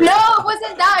 it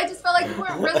wasn't that. I just felt like you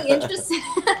weren't really interested.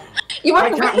 You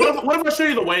weren't. What if I show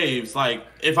you the waves? Like,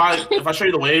 if I show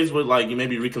you the waves, would like you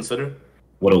maybe reconsider?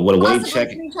 What a wave check?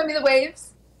 Can you show me the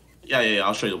waves? Yeah.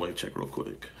 I'll show you the wave check real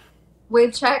quick.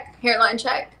 Wave check, hairline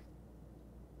check.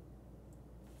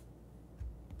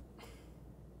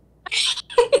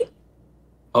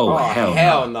 Oh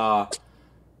hell nah.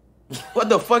 What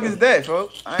the fuck is that,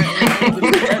 folks?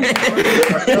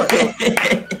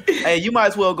 Hey, you might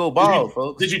as well go bald,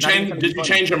 folks. Did you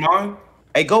change your mind?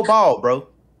 Hey, go bald, bro.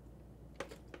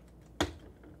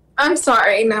 I'm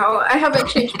sorry. No, I haven't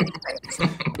changed my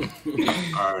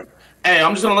mind. All right. Hey,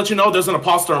 I'm just gonna let you know there's an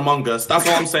imposter among us. That's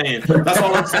all I'm saying.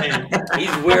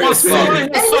 He's weird as fuck.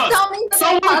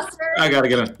 I gotta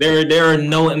get him. There are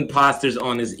no imposters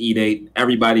on this E-Date.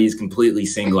 Everybody is completely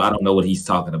single. I don't know what he's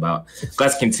talking about.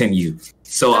 Let's continue.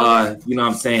 So, you know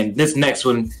what I'm saying? This next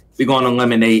one, we're going to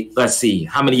eliminate. Let's see.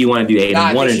 How many you want to do,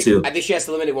 Aiden? One or two? I think she has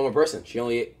to eliminate one more person. She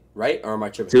only, right? Or am I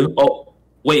tripping? Two? Oh,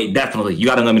 wait, definitely. You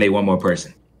got to eliminate one more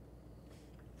person.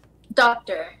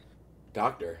 Doctor.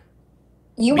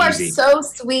 You are so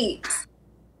sweet.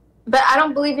 But I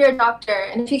don't believe you're a doctor.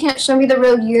 And if you can't show me the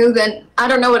real you, then I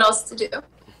don't know what else to do.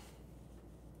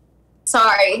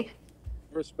 Sorry.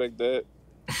 I respect that.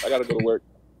 I gotta go to work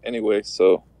anyway,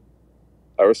 so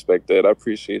I respect that. I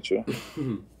appreciate you.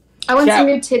 I want some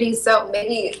new titties, so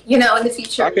maybe, in the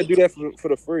future. I could do that for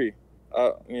the free.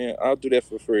 Yeah, I'll do that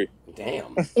for free.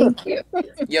 Damn. Thank you.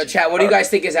 Yo, chat, what do you guys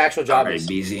think his actual job is?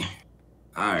 BZ.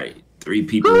 All right, 3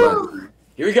 people left.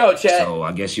 Here we go, chat. So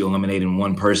I guess you're eliminating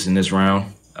one person this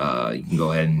round. You can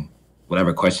go ahead and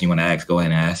whatever question you want to ask, go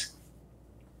ahead and ask.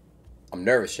 I'm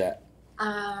nervous, chat.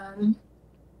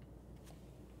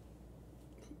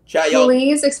 Chat,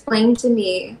 please explain to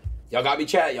me. Y'all got me,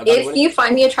 chat. If you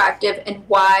find me attractive and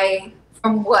why,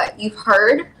 from what you've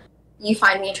heard, you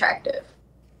find me attractive.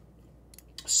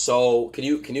 So can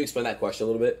you explain that question a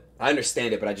little bit? I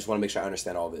understand it, but I just want to make sure I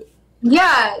understand all of it.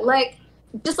 Yeah,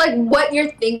 just what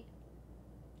you're thinking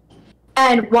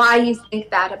and why you think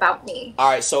that about me. All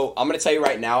right, so I'm going to tell you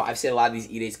right now, I've seen a lot of these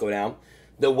E-Dates go down.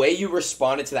 The way you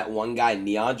responded to that one guy,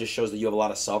 N3on, just shows that you have a lot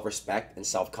of self-respect and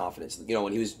self-confidence.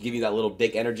 When he was giving you that little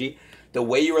dick energy, the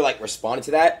way you were, responding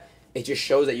to that, it just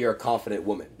shows that you're a confident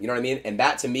woman. You know what I mean? And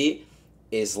that, to me,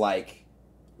 is,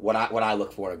 what I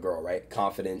look for in a girl, right?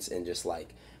 Confidence and just,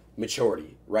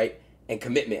 maturity, right? And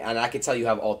commitment. And I can tell you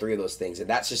have all 3 of those things. And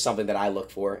that's just something that I look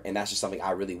for, and that's just something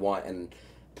I really want. And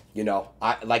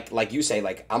I like you say,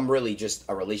 I'm really just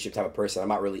a relationship type of person. I'm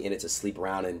not really in it to sleep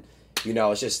around, and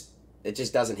it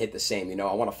just doesn't hit the same.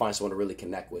 I want to find someone to really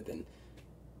connect with, and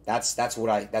that's what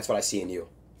I see in you.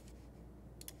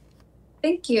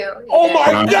 Thank you. Oh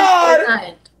my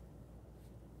God!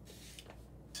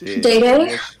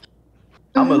 Day-Day?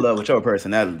 I'm in love with your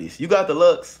personalities. You got the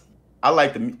looks. I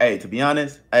like the. Hey, to be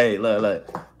honest,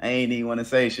 look. I ain't even want to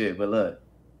say shit, but look.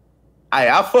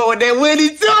 I fuck with that Whitney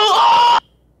too. Oh!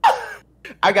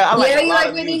 I like you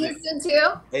like Whitney Houston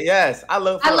too? Yes, I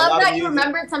love that you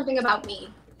remembered something about me.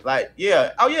 I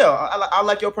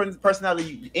like your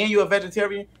personality, and you're a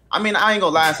vegetarian. I mean, I ain't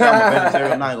gonna lie and say I'm a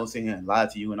vegetarian. I'm not gonna sit here and lie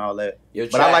to you and all that.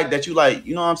 But I like that you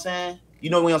you know what I'm saying? You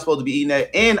know we aren't supposed to be eating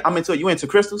that. And I'm into it. You into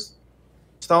crystals,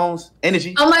 stones,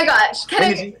 energy. Oh my gosh.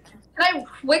 Can I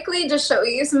quickly just show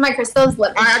you some of my crystals?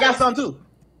 I got some too.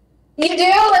 You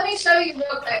do? Let me show you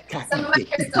real quick. Some of my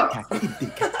crystals.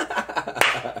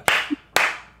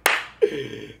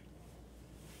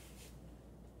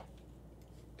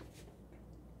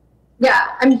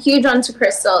 Yeah, I'm huge onto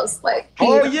crystals. Like,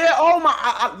 oh yeah, oh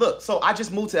my! Look, so I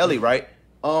just moved to LA, right?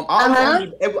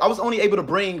 I was only able to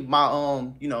bring my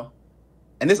you know,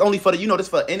 and this only for the this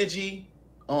for energy.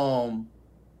 What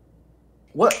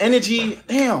energy?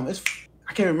 Damn,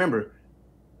 I can't remember.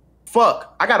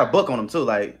 Fuck, I got a book on them too.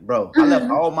 Like, bro, I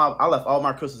left all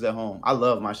my crystals at home. I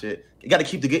love my shit. You got to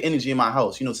keep the good energy in my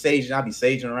house. You know, saging. I be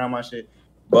saging around my shit.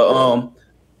 But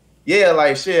yeah,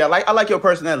 like shit. I like your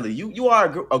personality. You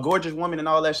are a gorgeous woman and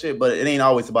all that shit. But it ain't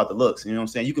always about the looks. You know what I'm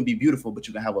saying? You can be beautiful, but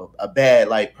you can have a bad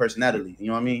like personality. You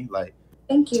know what I mean? Like,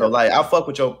 thank you. So like, I fuck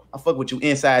with you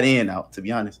inside and out. To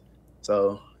be honest.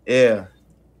 So yeah,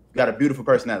 you got a beautiful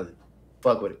personality.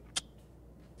 Fuck with it.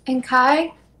 And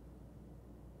Kai?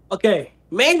 Okay,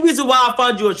 main reason why I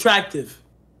found you attractive,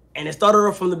 and it started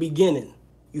off from the beginning.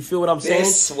 You feel what I'm saying?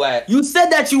 Sweat. You said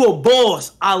that you a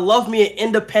boss. I love me an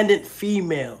independent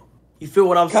female. You feel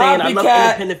what I'm saying? I love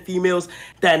independent females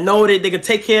that know that they can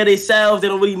take care of themselves. They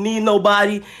don't really need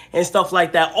nobody and stuff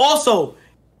like that. Also,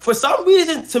 for some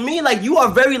reason, to me, like you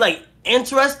are very like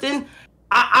interesting.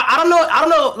 I don't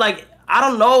know. Like I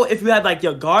don't know if you have like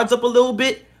your guards up a little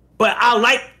bit, but I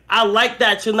like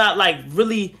that you're not like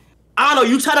really. I don't know.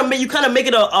 You kind of make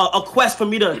it a quest for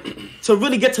me to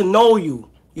really get to know you.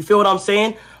 You feel what I'm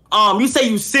saying? You say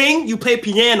you sing, you play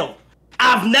piano.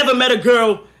 I've never met a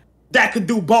girl that could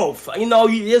do both. You know,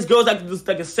 there's girls that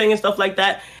can sing and stuff like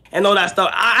that and all that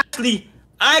stuff. I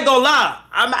ain't gonna lie.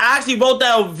 I actually wrote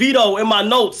down Vito in my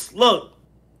notes. Look,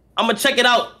 I'm gonna check it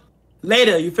out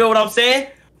later. You feel what I'm saying?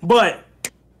 But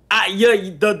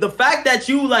the fact that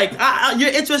you like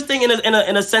you're interesting in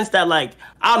a sense that like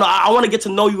I don't know, I want to get to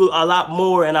know you a lot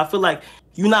more, and I feel like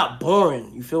you're not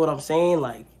boring. You feel what I'm saying?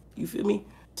 Like, you feel me?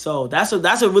 So that's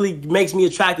what really makes me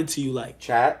attracted to you. Like,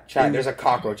 chat. There's a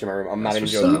cockroach in my room. I'm not even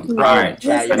joking. All right,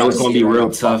 I know it's gonna be real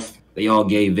tough. They all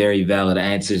gave very valid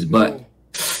answers, but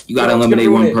you gotta eliminate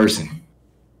one person.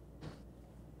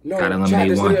 No, gotta eliminate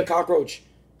there's literally a cockroach.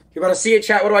 You're about to see it,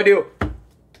 chat. What do I do?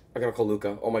 I gotta call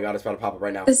Luca. Oh my god, it's about to pop up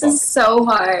right now. This is so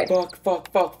hard. Fuck. It's about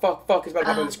to pop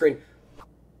up on the screen.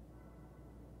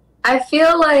 I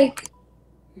feel like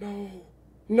no.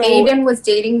 Aiden was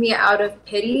dating me out of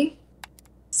pity.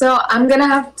 So I'm gonna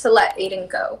have to let Aiden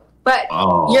go. But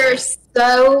you're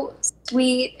so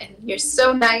sweet and you're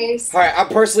so nice. Alright, I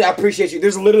appreciate you.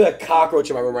 There's literally a cockroach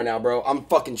in my room right now, bro. I'm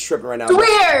fucking tripping right now.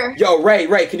 Where? Yo,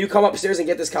 Ray, can you come upstairs and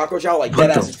get this cockroach out? Like,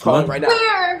 dead ass is crawling right now.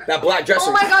 Where? That black dresser.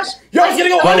 Oh my gosh. Yo, it's gonna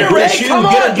go under, Ray. Come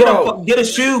on, bro. Get a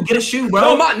shoe,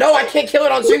 bro. No, I can't kill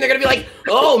it on stream. They're gonna be like,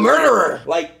 oh, murderer.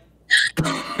 Like.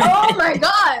 Oh my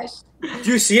gosh.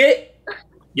 Do you see it?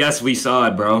 Yes, we saw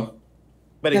it, bro.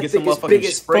 Better get some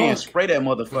motherfucking spray and spray that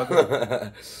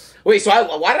motherfucker. Wait,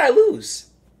 so why did I lose?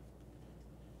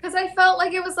 Because I felt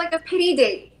like it was like a pity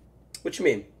date. What you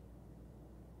mean?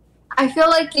 I feel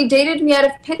like you dated me out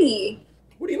of pity.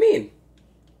 What do you mean?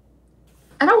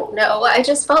 I don't know. I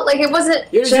just felt like it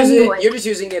wasn't genuine. You're just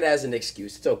using it as an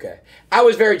excuse. It's okay. I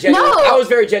was very genuine. No. I was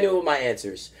very genuine with my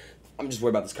answers. I'm just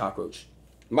worried about this cockroach.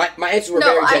 My answers were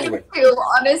very genuine. No, I do too,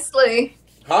 honestly.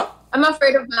 Huh? I'm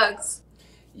afraid of bugs.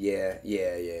 Yeah.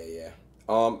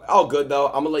 All good though.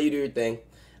 I'm gonna let you do your thing.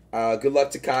 Good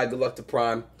luck to Kai. Good luck to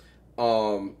Prime.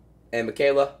 And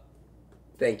Michaela,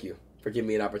 thank you for giving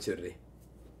me an opportunity.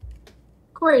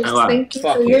 Of course. Thank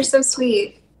you. You're so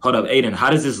sweet. Hold up, Aiden. How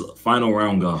does this final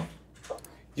round go?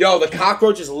 Yo, the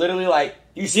cockroach is literally like,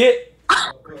 you see it?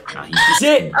 You see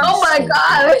it? Oh my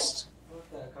gosh.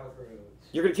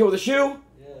 You're gonna kill with a shoe?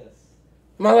 Yes.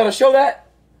 Am I allowed to show that?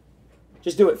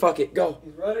 Just do it. Fuck it. Go.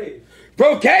 He's ready.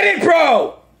 Bro, get it,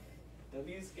 bro!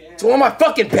 It's on my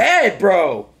fucking bed,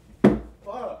 bro!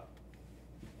 Fuck.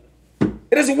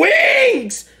 It has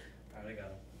wings! Alright,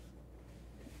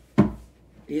 I got him.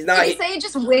 He's not. Did you say it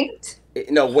just winked?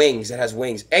 No, wings. It has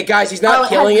wings. Hey, guys, he's not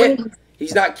killing it.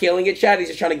 He's not killing it, Chad. He's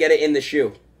just trying to get it in the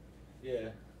shoe. Yeah.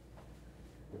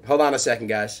 Hold on a second,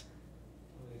 guys.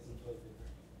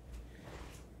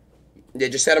 Yeah,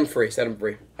 just set him free. Set him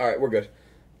free. Alright, we're good.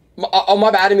 Oh, my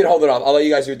bad. I didn't mean to hold it off. I'll let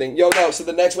you guys do your thing. Yo, no, so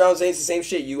the next round is the same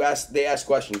shit. They ask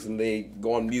questions and they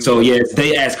go on mute. So, yeah,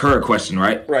 they ask her a question,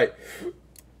 right? Right.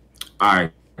 All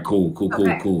right.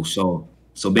 Cool. So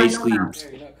basically,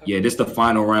 yeah, this is the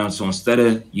final round. So instead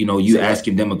of, you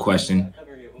asking them a question,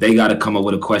 they got to come up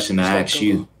with a question to ask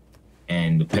you.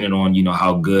 And depending on,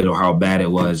 how good or how bad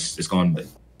it was, it's going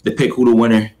to pick who the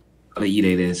winner of the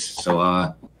E-Date is.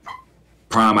 So,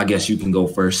 Prime, I guess you can go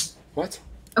first. What?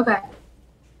 Okay.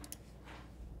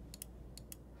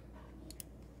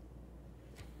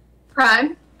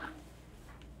 Prime.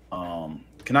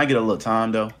 Can I get a little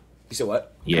time though? You said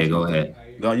what? Yeah, go ahead.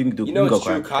 Go. You can do. You know it's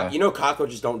true.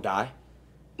 Cockroaches don't die.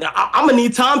 Now I'm gonna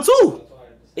need time too.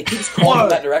 It keeps calling in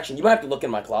that direction. You might have to look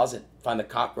in my closet, find the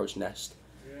cockroach nest.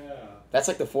 Yeah. That's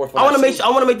like the fourth one. I want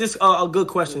to make this a good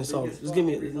question. So just give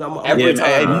me every time.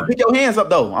 Hey, pick your hands up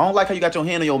though. I don't like how you got your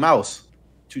hand on your mouse.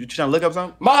 You trying to look up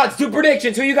something? Mods, do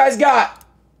predictions. Who you guys got?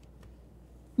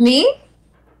 Me?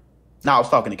 No, I was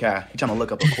talking to Kai. He trying to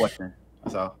look up a question.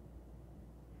 That's all.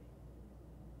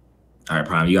 All right,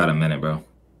 Prime, you got a minute, bro.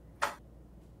 All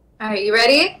right, you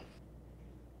ready?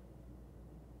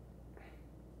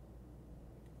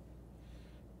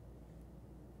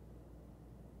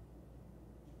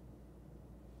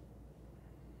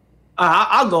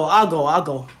 I'll go.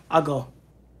 All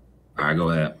right, go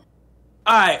ahead.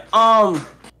 All right.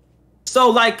 So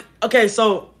like, okay,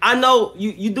 so I know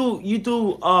you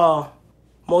do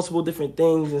multiple different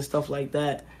things and stuff like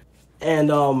that, and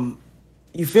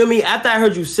you feel me? After I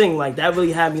heard you sing, like that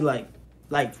really had me like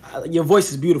your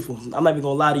voice is beautiful. I'm not even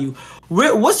gonna lie to you.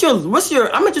 What's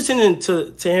your? I'm interested in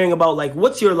hearing about like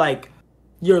what's your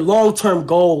long-term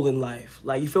goal in life?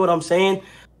 Like, you feel what I'm saying?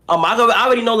 I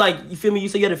already know, like, you feel me? You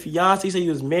said you had a fiance, you said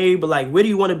you was married, but like, where do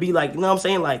you want to be? Like, you know what I'm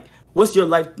saying? Like, what's your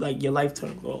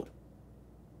lifetime goal?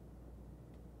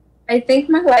 I think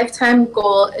my lifetime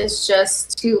goal is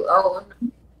just to own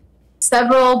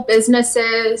several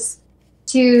businesses,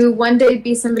 to one day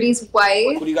be somebody's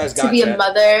wife, What do you guys to got, be Chad? a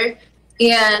mother,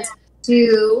 and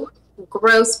to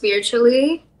grow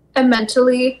spiritually and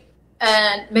mentally,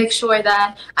 and make sure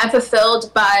that I'm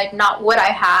fulfilled by not what I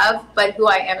have, but who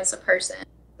I am as a person.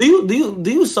 Do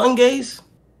you sun gaze?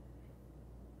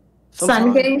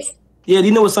 Sun gaze? Yeah, do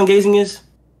you know what sun gazing is?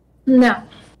 No.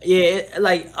 Yeah,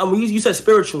 you said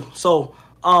spiritual, so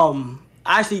I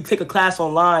actually take a class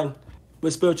online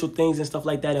with spiritual things and stuff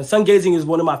like that, and sun gazing is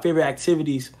one of my favorite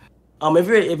activities.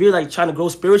 If you're like trying to grow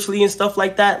spiritually and stuff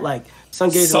like that, like sun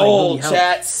gazing like really helps.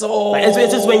 Chat, soul. Like,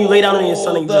 it's just when you lay down in the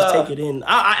sun and you just take it in.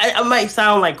 I might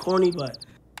sound like corny, but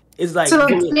it's like So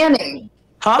like tanning.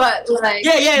 Huh? But like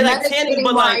yeah, like tanning,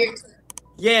 but like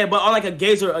meditating but on like a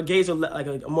gazer like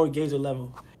a more gazer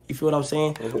level. You feel what I'm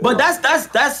saying? But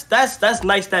that's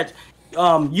nice that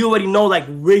you already know like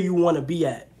where you want to be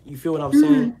at. You feel what I'm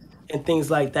saying? And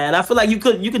things like that. And I feel like you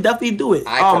could definitely do it.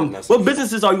 What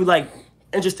businesses are you like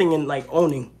interested in like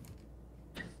owning?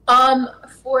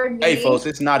 For me. Hey, folks,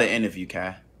 it's not an interview,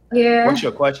 Kai. Yeah. What's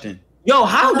your question? Yo,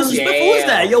 how disrespectful is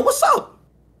that? Yo, what's up?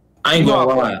 I ain't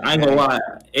gonna lie.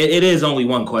 It is only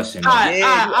one question. I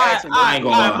ain't gonna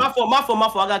lie. My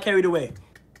fault. I got carried away.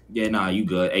 Yeah, nah, you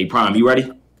good. Hey, Prime, you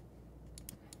ready?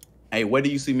 Hey, where do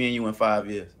you see me and you in 5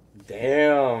 years?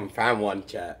 Damn. Prime one,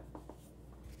 chat.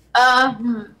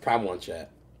 Prime one, chat.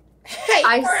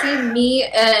 I see me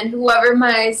and whoever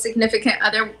my significant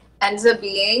other ends up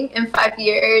being in 5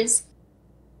 years.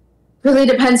 Really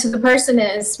depends who the person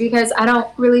is, because I don't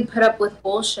really put up with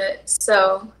bullshit.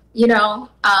 So, you know,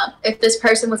 if this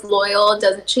person was loyal,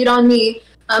 doesn't cheat on me,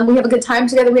 we have a good time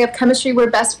together, we have chemistry, we're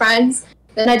best friends,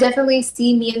 then I definitely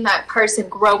see me and that person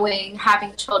growing,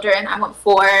 having children. I want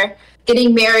 4,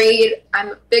 getting married. I'm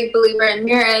a big believer in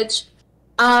marriage.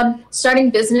 Starting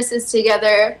businesses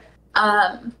together.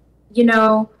 You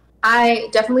know, I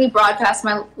definitely broadcast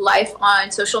my life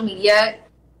on social media.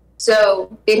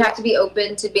 So they'd have to be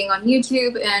open to being on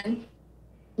YouTube, and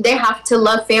they have to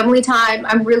love family time.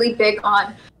 I'm really big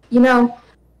on, you know,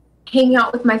 hanging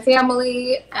out with my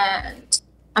family, and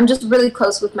I'm just really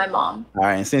close with my mom. All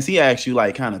right, and since he asked you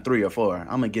like kind of 3 or 4, I'm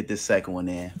gonna get this second one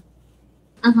in.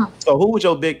 Mm-hmm. So, who was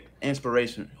your big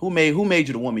inspiration? Who made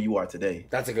you the woman you are today?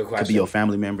 That's a good question. To be your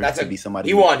family member. To be somebody.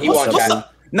 He won. You answered like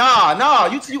 3.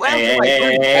 You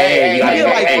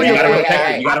gotta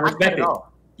respect it. You gotta respect it.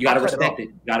 You gotta respect it.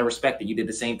 You gotta respect it. You did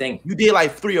the same thing. You did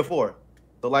like 3 or 4.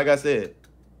 So, like I said,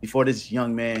 before this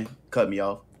young man cut me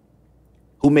off,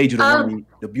 who made you the woman,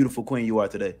 the beautiful queen you are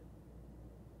today?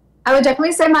 I would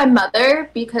definitely say my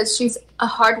mother, because she's a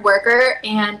hard worker,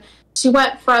 and she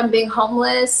went from being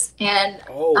homeless and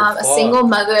a single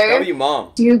mother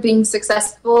to being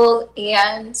successful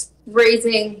and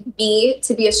raising me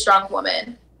to be a strong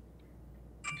woman.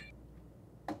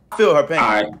 I feel her pain.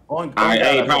 All right.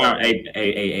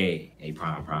 Hey,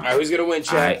 Prime. All right, who's gonna win,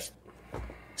 Chad? All right.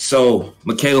 So,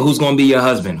 Michaela, who's gonna be your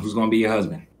husband?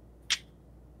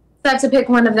 I have to pick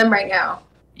one of them right now.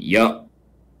 Yup.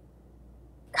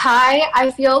 Kai,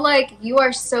 I feel like you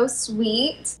are so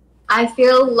sweet. I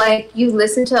feel like you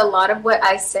listen to a lot of what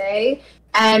I say,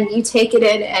 and you take it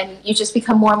in, and you just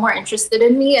become more and more interested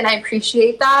in me, and I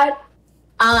appreciate that.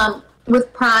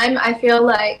 With Prime, I feel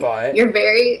like you're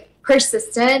very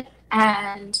persistent,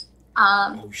 and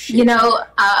you know,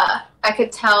 I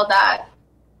could tell that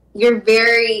you're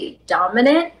very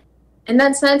dominant in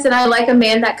that sense, and I like a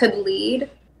man that could lead.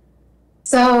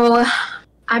 So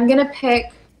I'm gonna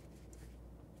pick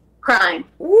Crime.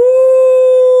 Woo!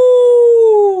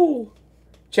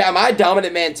 Chat, am I a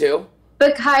dominant man too?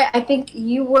 But Kai, I think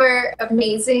you were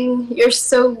amazing. You're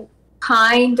so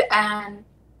kind, and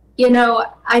you know,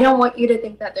 I don't want you to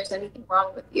think that there's anything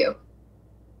wrong with you.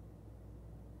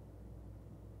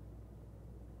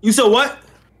 You said what?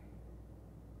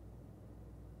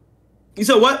 You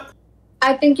said what?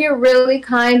 I think you're really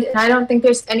kind, and I don't think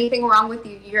there's anything wrong with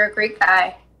you. You're a great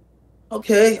guy.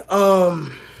 Okay.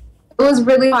 It was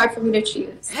really hard for me to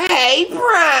choose. Hey, bro.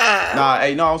 Nah,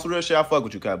 hey, no, on some real shit, I fuck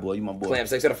with you, Kai boy. You my boy. Clam,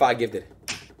 6 out of 5 gifted.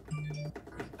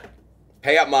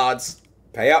 Pay up, mods.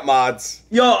 Pay up, mods.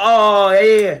 Yo,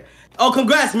 yeah. Oh,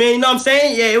 congrats, man. You know what I'm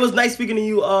saying? Yeah, it was nice speaking to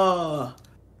you,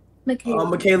 Michaela.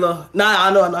 Michaela. Nah,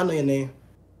 I know your name.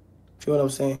 Feel what I'm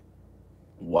saying?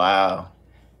 Wow.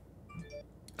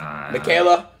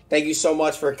 Michaela, thank you so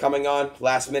much for coming on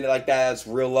last minute like that. That's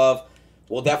real love.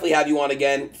 We'll definitely have you on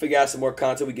again. Figure out some more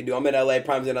content we can do. I'm in LA.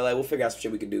 Prime's in LA. We'll figure out some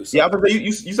shit we can do. So. Yeah, but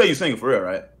you say you singing for real,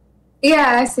 right?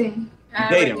 Yeah, I sing. You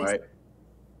dating, right?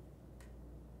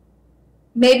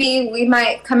 Maybe we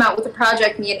might come out with a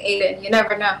project, me and Adin. You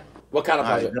never know. What kind of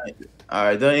project? All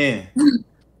right, done in.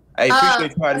 Hey,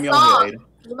 appreciate you having me on here, Adin.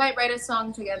 We might write a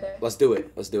song together. Let's do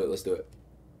it. Let's do it. Let's do it.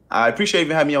 I appreciate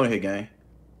you having me on here, gang.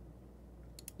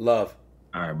 Love.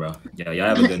 All right, bro. Yeah,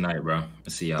 y'all have a good night, bro.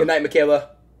 Let's see y'all. Good night,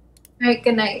 Michaela. All right,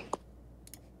 good night.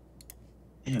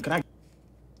 Yeah, can I?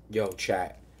 Yo,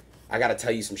 chat. I gotta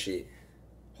tell you some shit.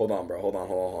 Hold on, bro. Hold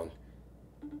on.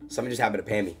 Something just happened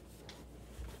to Pammy.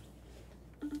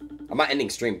 I'm not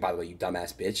ending stream, by the way, you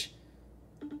dumbass bitch.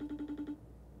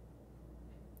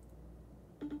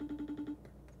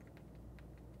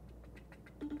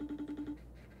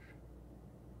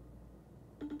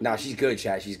 Nah, she's good,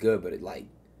 chat. She's good, but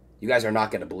you guys are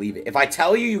not gonna believe it. If I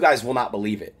tell you, you guys will not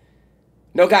believe it.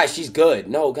 No, guys, she's good.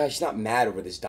 No, guys, she's not mad over this